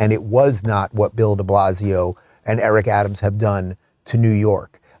flourishing, and it was not what Bill de Blasio and Eric Adams have done to New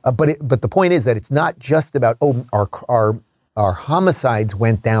York. But the point is that it's not just about, our homicides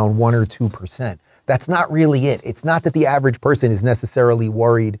went down 1 or 2%. That's not really it. It's not that the average person is necessarily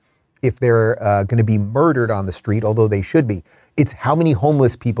worried if they're going to be murdered on the street, although they should be. It's how many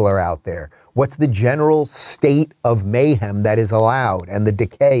homeless people are out there. What's the general state of mayhem that is allowed, and the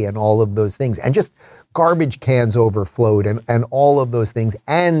decay and all of those things. And just garbage cans overflowed and all of those things.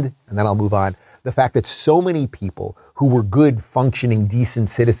 And then I'll move on. The fact that so many people who were good, functioning, decent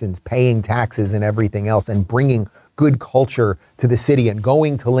citizens, paying taxes and everything else and bringing good culture to the city and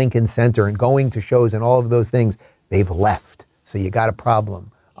going to Lincoln Center and going to shows and all of those things, they've left. So you got a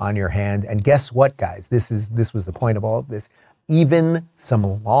problem on your hand. And guess what, guys? This was the point of all of this. Even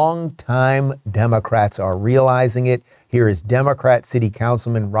some longtime Democrats are realizing it. Here is Democrat City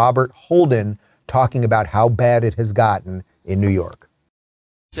Councilman Robert Holden talking about how bad it has gotten in New York.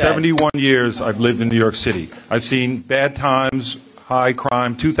 71 years I've lived in New York City. I've seen bad times, high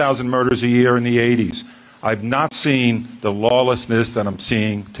crime, 2,000 murders a year in the 80s. I've not seen the lawlessness that I'm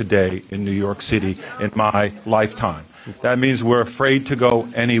seeing today in New York City in my lifetime. That means we're afraid to go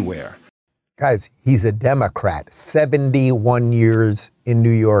anywhere. Guys, he's a Democrat, 71 years in New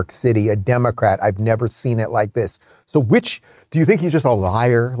York City, a Democrat. I've never seen it like this. So do you think he's just a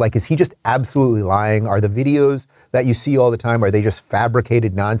liar? Like, is he just absolutely lying? Are the videos that you see all the time, are they just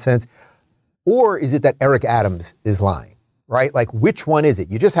fabricated nonsense? Or is it that Eric Adams is lying, right? Like, which one is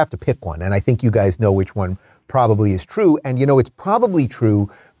it? You just have to pick one. And I think you guys know which one probably is true. And, it's probably true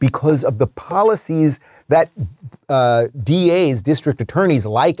because of the policies that DAs, district attorneys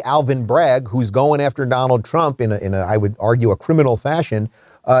like Alvin Bragg, who's going after Donald Trump in a I would argue, a criminal fashion,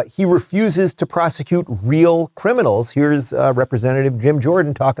 he refuses to prosecute real criminals. Here's Representative Jim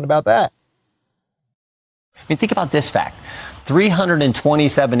Jordan talking about that. I mean, think about this fact.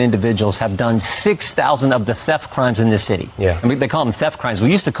 327 individuals have done 6,000 of the theft crimes in this city. Yeah. I mean, they call them theft crimes.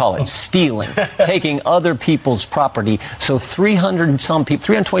 We used to call it stealing, taking other people's property. So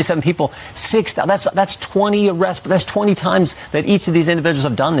 327 people, 6,000. That's 20 arrests. But that's 20 times that each of these individuals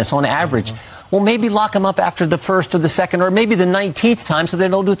have done this on average. Well, maybe lock them up after the first or the second or maybe the 19th time so they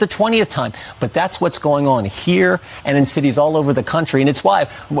don't do it the 20th time. But that's what's going on here and in cities all over the country. And it's why,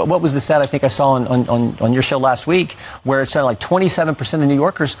 what was the stat I think I saw on your show last week, where it said like 27% of New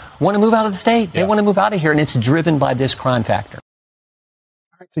Yorkers want to move out of the state. They want to move out of here. And it's driven by this crime factor.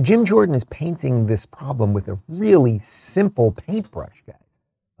 All right, so Jim Jordan is painting this problem with a really simple paintbrush, guys.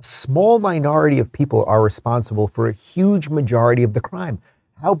 A small minority of people are responsible for a huge majority of the crime.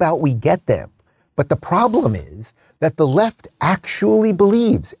 How about we get them? But the problem is that the left actually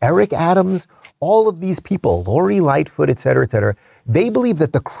believes, Eric Adams, all of these people, Lori Lightfoot, et cetera, they believe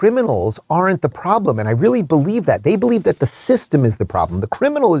that the criminals aren't the problem. And I really believe that. They believe that the system is the problem. The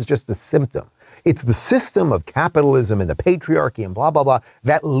criminal is just a symptom. It's the system of capitalism and the patriarchy and blah, blah, blah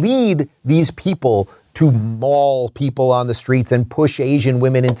that lead these people to maul people on the streets and push Asian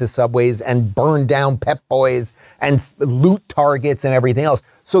women into subways and burn down Pep Boys and loot Targets and everything else.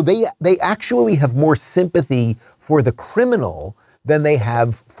 So they actually have more sympathy for the criminal than they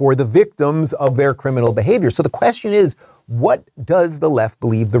have for the victims of their criminal behavior. So the question is, what does the left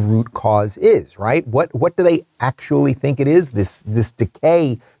believe the root cause is, right? What do they actually think it is? This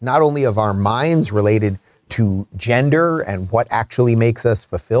decay, not only of our minds related to gender and what actually makes us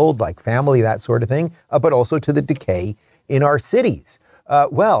fulfilled, like family, that sort of thing, but also to the decay in our cities.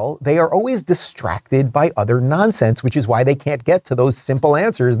 Well, they are always distracted by other nonsense, which is why they can't get to those simple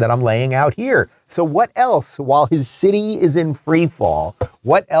answers that I'm laying out here. So what else, while his city is in free fall,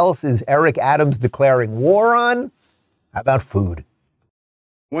 what else is Eric Adams declaring war on? How about food?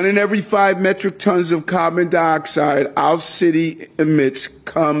 1 in every 5 metric tons of carbon dioxide our city emits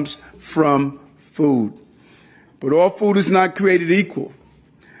comes from food. But all food is not created equal.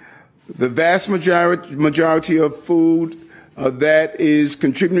 The vast majority of food that is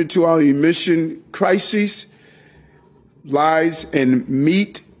contributing to our emission crisis lies in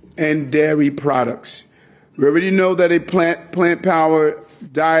meat and dairy products. We already know that a plant-powered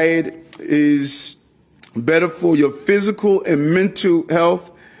diet is better for your physical and mental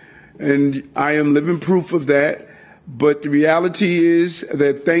health, and I am living proof of that. But the reality is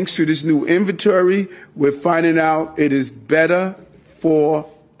that thanks to this new inventory, we're finding out it is better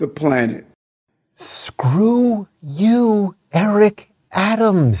for the planet. Screw you, Eric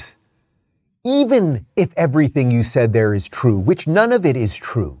Adams. Even if everything you said there is true, which none of it is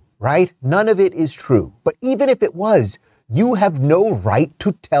true, right? None of it is true. But even if it was, you have no right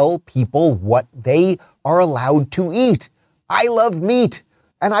to tell people what they are allowed to eat. I love meat,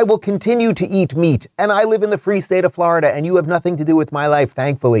 and I will continue to eat meat, and I live in the free state of Florida, and you have nothing to do with my life,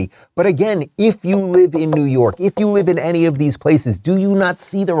 thankfully. But again, if you live in New York, if you live in any of these places, do you not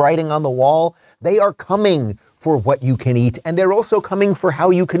see the writing on the wall? They are coming for what you can eat, and they're also coming for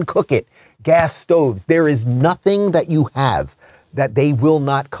how you can cook it. Gas stoves. There is nothing that you have that they will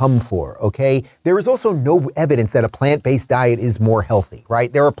not come for, okay? There is also no evidence that a plant-based diet is more healthy,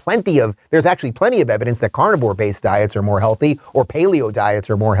 right? There's actually plenty of evidence that carnivore-based diets are more healthy, or paleo diets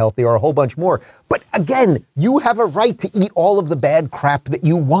are more healthy, or a whole bunch more. But again, you have a right to eat all of the bad crap that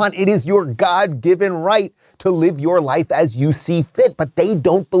you want. It is your God-given right to live your life as you see fit. But they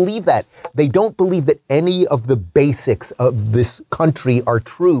don't believe that. They don't believe that any of the basics of this country are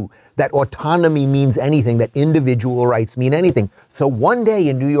true, that autonomy means anything, that individual rights mean anything. So one day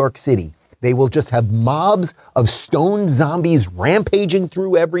in New York City, they will just have mobs of stone zombies rampaging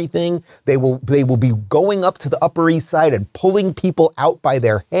through everything. They will be going up to the Upper East Side and pulling people out by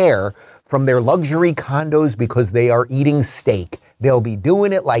their hair from their luxury condos because they are eating steak. They'll be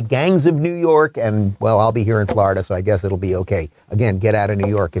doing it like gangs of New York, and, well, I'll be here in Florida, so I guess it'll be okay. Again, get out of New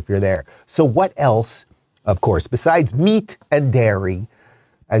York if you're there. So what else, of course, besides meat and dairy,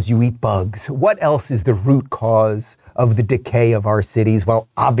 as you eat bugs, what else is the root cause of the decay of our cities? Well,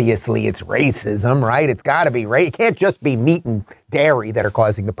 obviously it's racism, right? It's got to be, right? It can't just be meat and dairy that are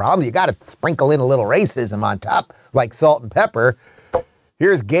causing the problem. You got to sprinkle in a little racism on top, like salt and pepper.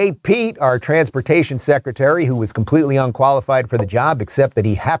 Here's Gay Pete, our transportation secretary, who was completely unqualified for the job, except that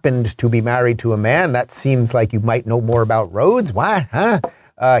he happened to be married to a man. That seems like you might know more about roads. What, huh?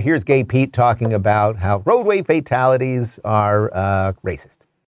 Here's Gay Pete talking about how roadway fatalities are racist.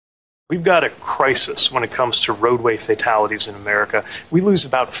 We've got a crisis when it comes to roadway fatalities in America. We lose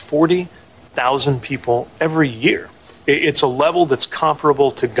about 40,000 people every year. It's a level that's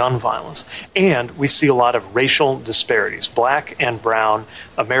comparable to gun violence. And we see a lot of racial disparities. Black and brown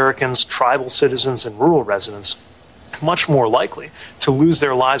Americans, tribal citizens, and rural residents much more likely to lose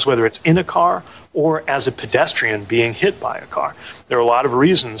their lives, whether it's in a car or as a pedestrian being hit by a car. There are a lot of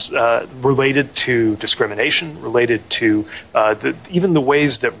reasons related to discrimination, related to even the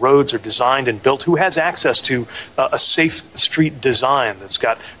ways that roads are designed and built. Who has access to a safe street design that's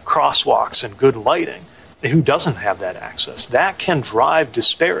got crosswalks and good lighting? Who doesn't have that access? That can drive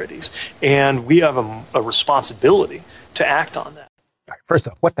disparities, and we have a responsibility to act on that. First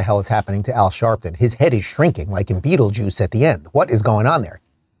off, what the hell is happening to Al Sharpton? His head is shrinking like in Beetlejuice at the end. What is going on there?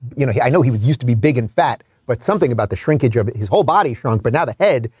 You know, I know he used to be big and fat, but something about the shrinkage of his whole body shrunk, but now the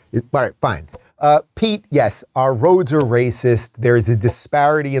head is, all right, fine. Pete, yes, our roads are racist. There's a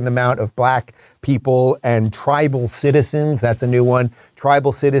disparity in the amount of black people and tribal citizens. That's a new one.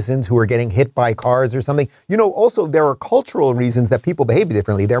 Tribal citizens who are getting hit by cars or something. You know, also there are cultural reasons that people behave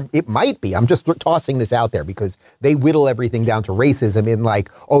differently. It might be. I'm just tossing this out there because they whittle everything down to racism in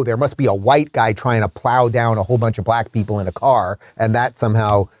like, oh, there must be a white guy trying to plow down a whole bunch of black people in a car. And that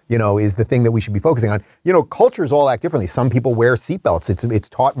somehow, you know, is the thing that we should be focusing on. You know, cultures all act differently. Some people wear seatbelts. It's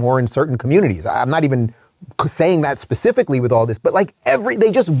taught more in certain communities. I'm not even saying that specifically with all this, but like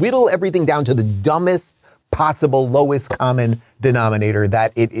they just whittle everything down to the dumbest possible lowest common denominator,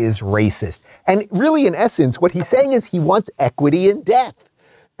 that it is racist. And really, in essence, what he's saying is he wants equity in death.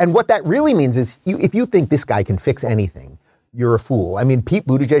 And what that really means is if you think this guy can fix anything, you're a fool. I mean, Pete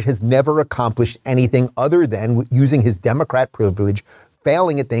Buttigieg has never accomplished anything other than using his Democrat privilege,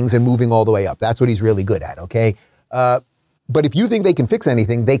 failing at things and moving all the way up. That's what he's really good at, okay? But if you think they can fix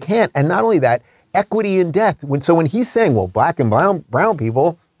anything, they can't. And not only that, equity in death. So when he's saying, well, black and brown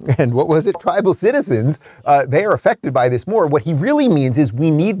people, and what was it? Tribal citizens, they are affected by this more. What he really means is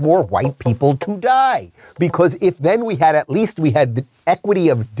we need more white people to die. Because if then we had the equity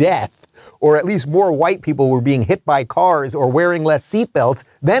of death, or at least more white people were being hit by cars or wearing less seatbelts,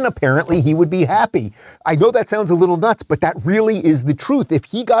 then apparently he would be happy. I know that sounds a little nuts, but that really is the truth. If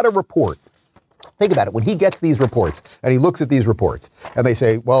he got a report, think about it, when he gets these reports and he looks at these reports and they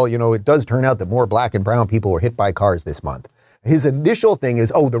say, well, you know, it does turn out that more black and brown people were hit by cars this month. His initial thing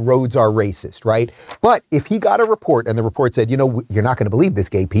is, oh, the roads are racist, right? But if he got a report and the report said, you know, you're not going to believe this,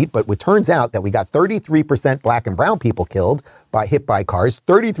 Gay Pete, but it turns out that we got 33% black and brown people killed hit by cars,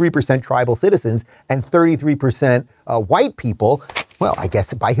 33% tribal citizens, and 33% white people. Well, I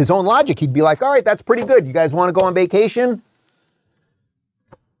guess by his own logic, he'd be like, all right, that's pretty good. You guys want to go on vacation?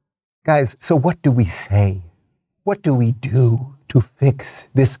 Guys, so what do we say? What do we do to fix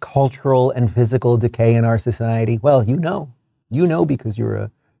this cultural and physical decay in our society? Well, you know. You know, because you're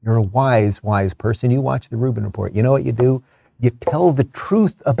a wise person. You watch the Rubin Report. You know what you do? You tell the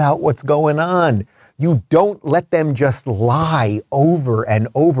truth about what's going on. You don't let them just lie over and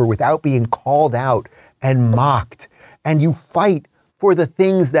over without being called out and mocked. And you fight for the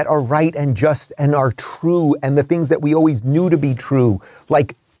things that are right and just and are true, and the things that we always knew to be true,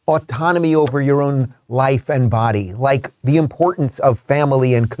 like autonomy over your own life and body, like the importance of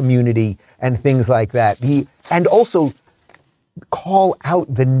family and community and things like that. And also call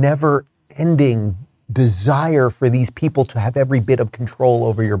out the never-ending desire for these people to have every bit of control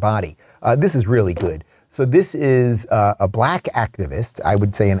over your body. This is really good. So this is a black activist, I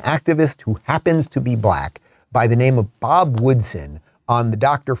would say an activist who happens to be black, by the name of Bob Woodson, on the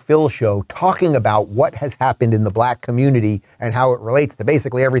Dr. Phil show, talking about what has happened in the black community and how it relates to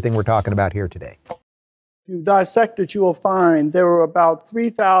basically everything we're talking about here today. If you dissect it, you will find there were about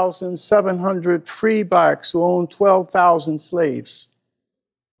 3,700 free blacks who owned 12,000 slaves,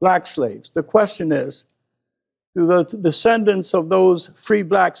 black slaves. The question is, do the descendants of those free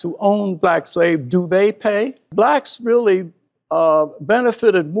blacks who owned black slaves, do they pay? Blacks really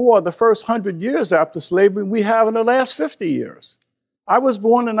benefited more the first 100 years after slavery than we have in the last 50 years. I was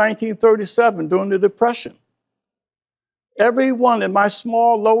born in 1937 during the Depression. Everyone in my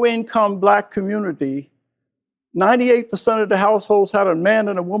small, low-income black community, 98% of the households had a man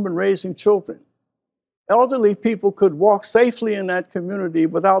and a woman raising children. Elderly people could walk safely in that community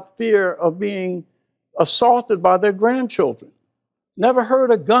without fear of being assaulted by their grandchildren. Never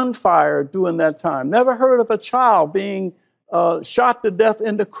heard a gunfire during that time. Never heard of a child being shot to death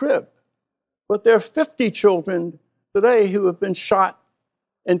in the crib. But there are 50 children today who have been shot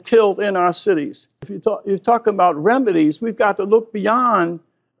and killed in our cities. If you're talking about remedies, we've got to look beyond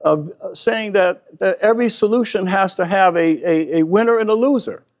saying that every solution has to have a winner and a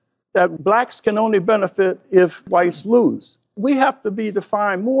loser, that blacks can only benefit if whites lose. We have to be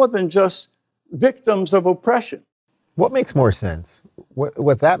defined more than just victims of oppression. What makes more sense?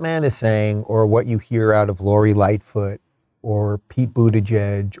 What that man is saying, or what you hear out of Lori Lightfoot, or Pete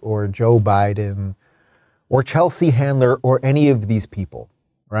Buttigieg, or Joe Biden, or Chelsea Handler, or any of these people,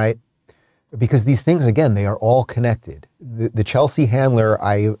 right? Because these things, again, they are all connected. The Chelsea Handler,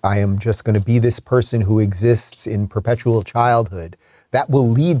 I am just going to be this person who exists in perpetual childhood, that will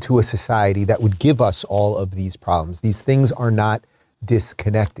lead to a society that would give us all of these problems. These things are not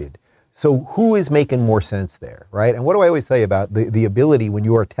disconnected. So who is making more sense there, right? And what do I always say about the ability, when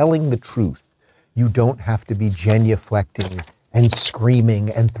you are telling the truth, you don't have to be genuflecting and screaming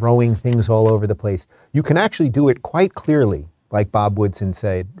and throwing things all over the place. You can actually do it quite clearly, like Bob Woodson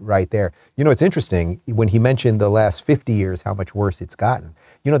said right there. You know, it's interesting, when he mentioned the last 50 years, how much worse it's gotten.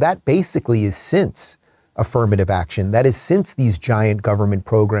 You know, that basically is since affirmative action. That is since these giant government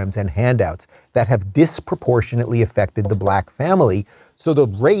programs and handouts that have disproportionately affected the black family. So the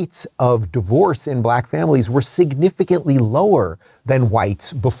rates of divorce in black families were significantly lower than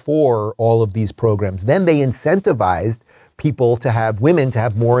whites before all of these programs. Then they incentivized people to have, women to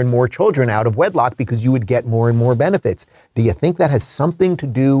have more and more children out of wedlock because you would get more and more benefits. Do you think that has something to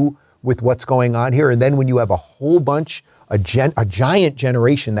do with what's going on here? And then when you have a whole bunch, a giant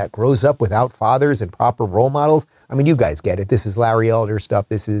generation that grows up without fathers and proper role models, I mean, you guys get it. This is Larry Elder stuff.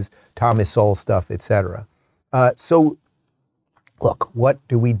 This is Thomas Sowell stuff, et cetera. So look, what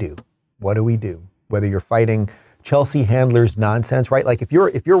do we do? What do we do? Whether you're fighting Chelsea Handler's nonsense, right? Like if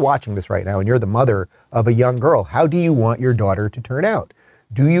you're watching this right now and you're the mother of a young girl, how do you want your daughter to turn out?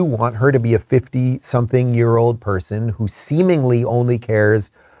 Do you want her to be a 50-something-year-old person who seemingly only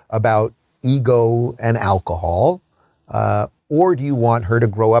cares about ego and alcohol? Or do you want her to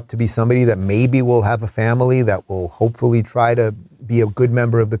grow up to be somebody that maybe will have a family, that will hopefully try to be a good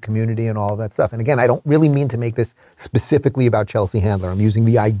member of the community and all of that stuff? And again, I don't really mean to make this specifically about Chelsea Handler. I'm using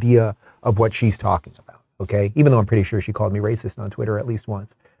the idea of what she's talking about, okay? Even though I'm pretty sure she called me racist on Twitter at least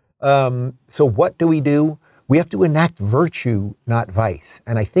once. So what do? We have to enact virtue, not vice.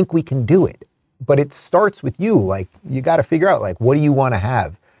 And I think we can do it. But it starts with you. Like, you got to figure out, like, what do you want to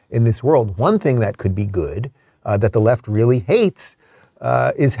have in this world? One thing that could be good, that the left really hates,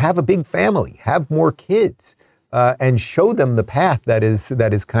 is have a big family, have more kids, and show them the path that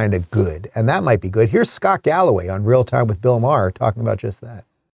is kind of good. And that might be good. Here's Scott Galloway on Real Time with Bill Maher talking about just that.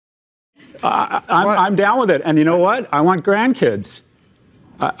 I'm down with it. And you know what? I want grandkids.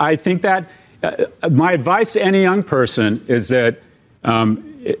 I think that my advice to any young person is that,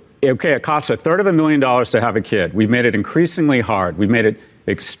 it costs $250,000 to have a kid. We've made it increasingly hard. We've made it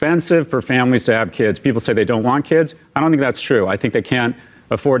expensive for families to have kids. People say they don't want kids. I don't think that's true. I think they can't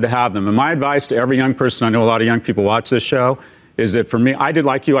afford to have them. And my advice to every young person, I know a lot of young people watch this show, is that for me, I did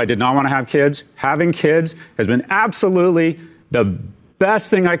like you. I did not want to have kids. Having kids has been absolutely the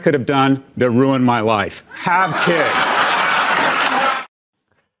best thing I could have done that ruined my life. Have kids.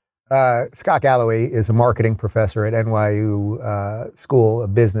 Scott Galloway is a marketing professor at NYU School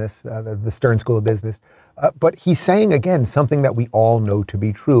of Business, the Stern School of Business. But he's saying, again, something that we all know to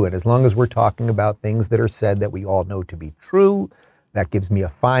be true. And as long as we're talking about things that are said that we all know to be true, that gives me a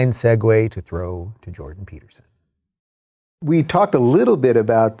fine segue to throw to Jordan Peterson. We talked a little bit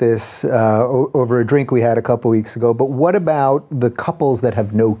about this over a drink we had a couple weeks ago, but what about the couples that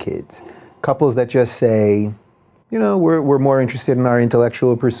have no kids? couples that just say, you know, we're more interested in our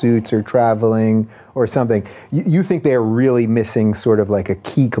intellectual pursuits or traveling or something. You think they're really missing sort of like a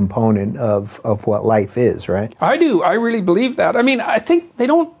key component of what life is, right? I do. I really believe that. I mean, I think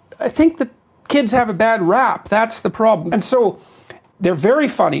that kids have a bad rap. That's the problem. And so they're very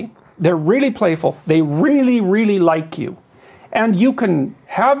funny. They're really playful. They really, really like you. And you can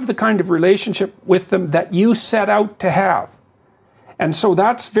have the kind of relationship with them that you set out to have. And so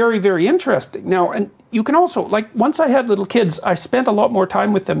that's very, very interesting. Now, and you can also, like, once I had little kids, I spent a lot more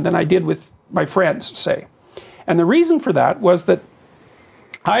time with them than I did with my friends, say. And the reason for that was that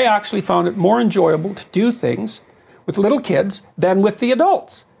I actually found it more enjoyable to do things with little kids than with the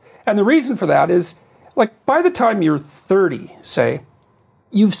adults. And the reason for that is, like, by the time you're 30, say,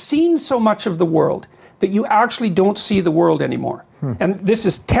 you've seen so much of the world that you actually don't see the world anymore. And this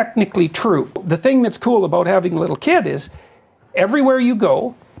is technically true. The thing that's cool about having a little kid is everywhere you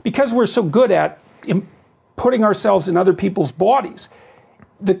go, because we're so good at putting ourselves in other people's bodies,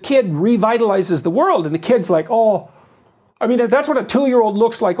 the kid revitalizes the world, and the kid's like, oh, I mean, that's what a 2-year-old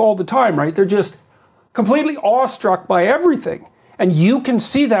looks like all the time, right? They're just completely awestruck by everything. And you can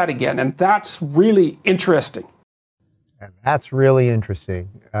see that again, and that's really interesting. And that's really interesting.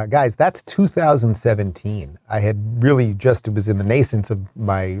 Guys, that's 2017. I had really just, it was in the nascence of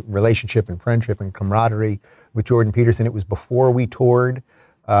my relationship and friendship and camaraderie with Jordan Peterson. It was before we toured.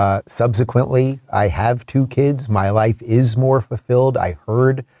 Subsequently, I have 2 kids. My life is more fulfilled. I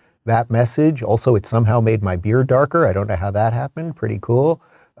heard that message. Also, it somehow made my beard darker. I don't know how that happened. Pretty cool.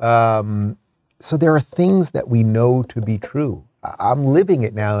 So there are things that we know to be true. I'm living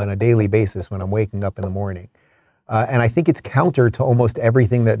it now on a daily basis when I'm waking up in the morning. And I think it's counter to almost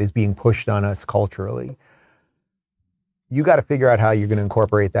everything that is being pushed on us culturally. You got to figure out how you're going to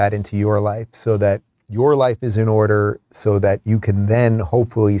incorporate that into your life so that your life is in order, so that you can then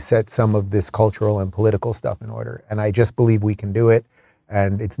hopefully set some of this cultural and political stuff in order. And I just believe we can do it.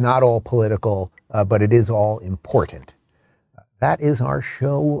 And it's not all political, but it is all important. That is our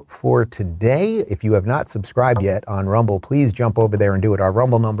show for today. If you have not subscribed yet on Rumble, please jump over there and do it. Our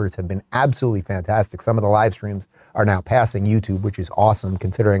Rumble numbers have been absolutely fantastic. Some of the live streams are now passing YouTube, which is awesome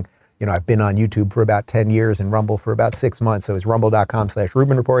considering, you know, I've been on YouTube for about 10 years and Rumble for about 6 months. So it's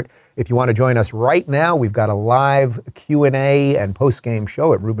rumble.com/Rubin Report. If you want to join us right now, we've got a live Q&A and post-game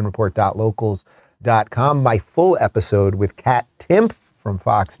show at rubinreport.locals.com. My full episode with Kat Timpf from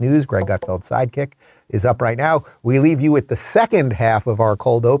Fox News, Greg Gutfeld's sidekick, is up right now. We leave you with the second half of our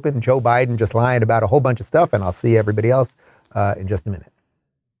cold open, Joe Biden just lying about a whole bunch of stuff, and I'll see everybody else in just a minute.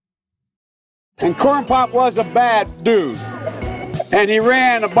 And Corn Pop was a bad dude. And he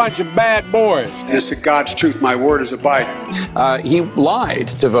ran a bunch of bad boys. And it's the God's truth. My word is abiding. He lied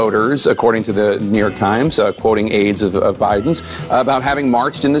to voters, according to the New York Times, quoting aides of Biden's, about having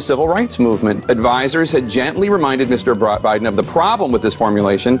marched in the civil rights movement. Advisors had gently reminded Mr. Biden of the problem with this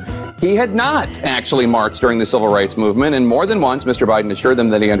formulation. He had not actually marched during the civil rights movement. And more than once, Mr. Biden assured them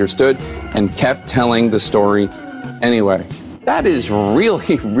that he understood and kept telling the story anyway. That is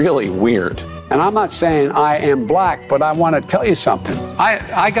really, really weird. And I'm not saying I am black, but I want to tell you something.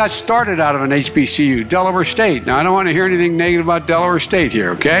 I got started out of an HBCU, Delaware State. Now, I don't want to hear anything negative about Delaware State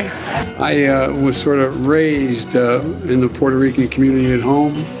here, okay? I was sort of raised in the Puerto Rican community at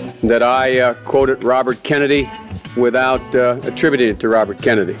home. That I quoted Robert Kennedy without attributing it to Robert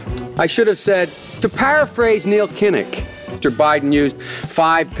Kennedy. I should have said, to paraphrase Neil Kinnock, Mr. Biden used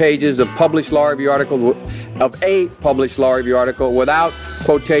 5 pages of published law review article, of a published law review article without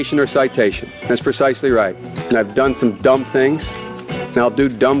quotation or citation. That's precisely right. And I've done some dumb things, and I'll do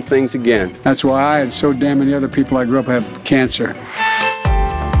dumb things again. That's why I and so damn many other people I grew up have cancer.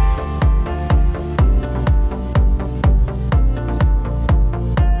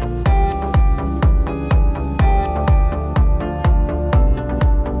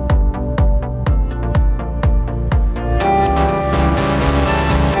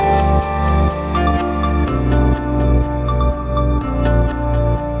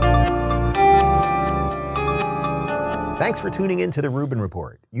 Thanks for tuning in to the Rubin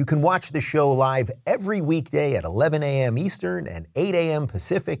Report. You can watch the show live every weekday at 11 a.m. Eastern and 8 a.m.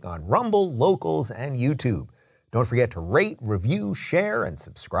 Pacific on Rumble, Locals, and YouTube. Don't forget to rate, review, share, and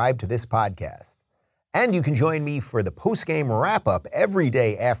subscribe to this podcast. And you can join me for the post-game wrap-up every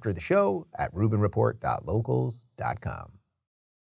day after the show at rubinreport.locals.com.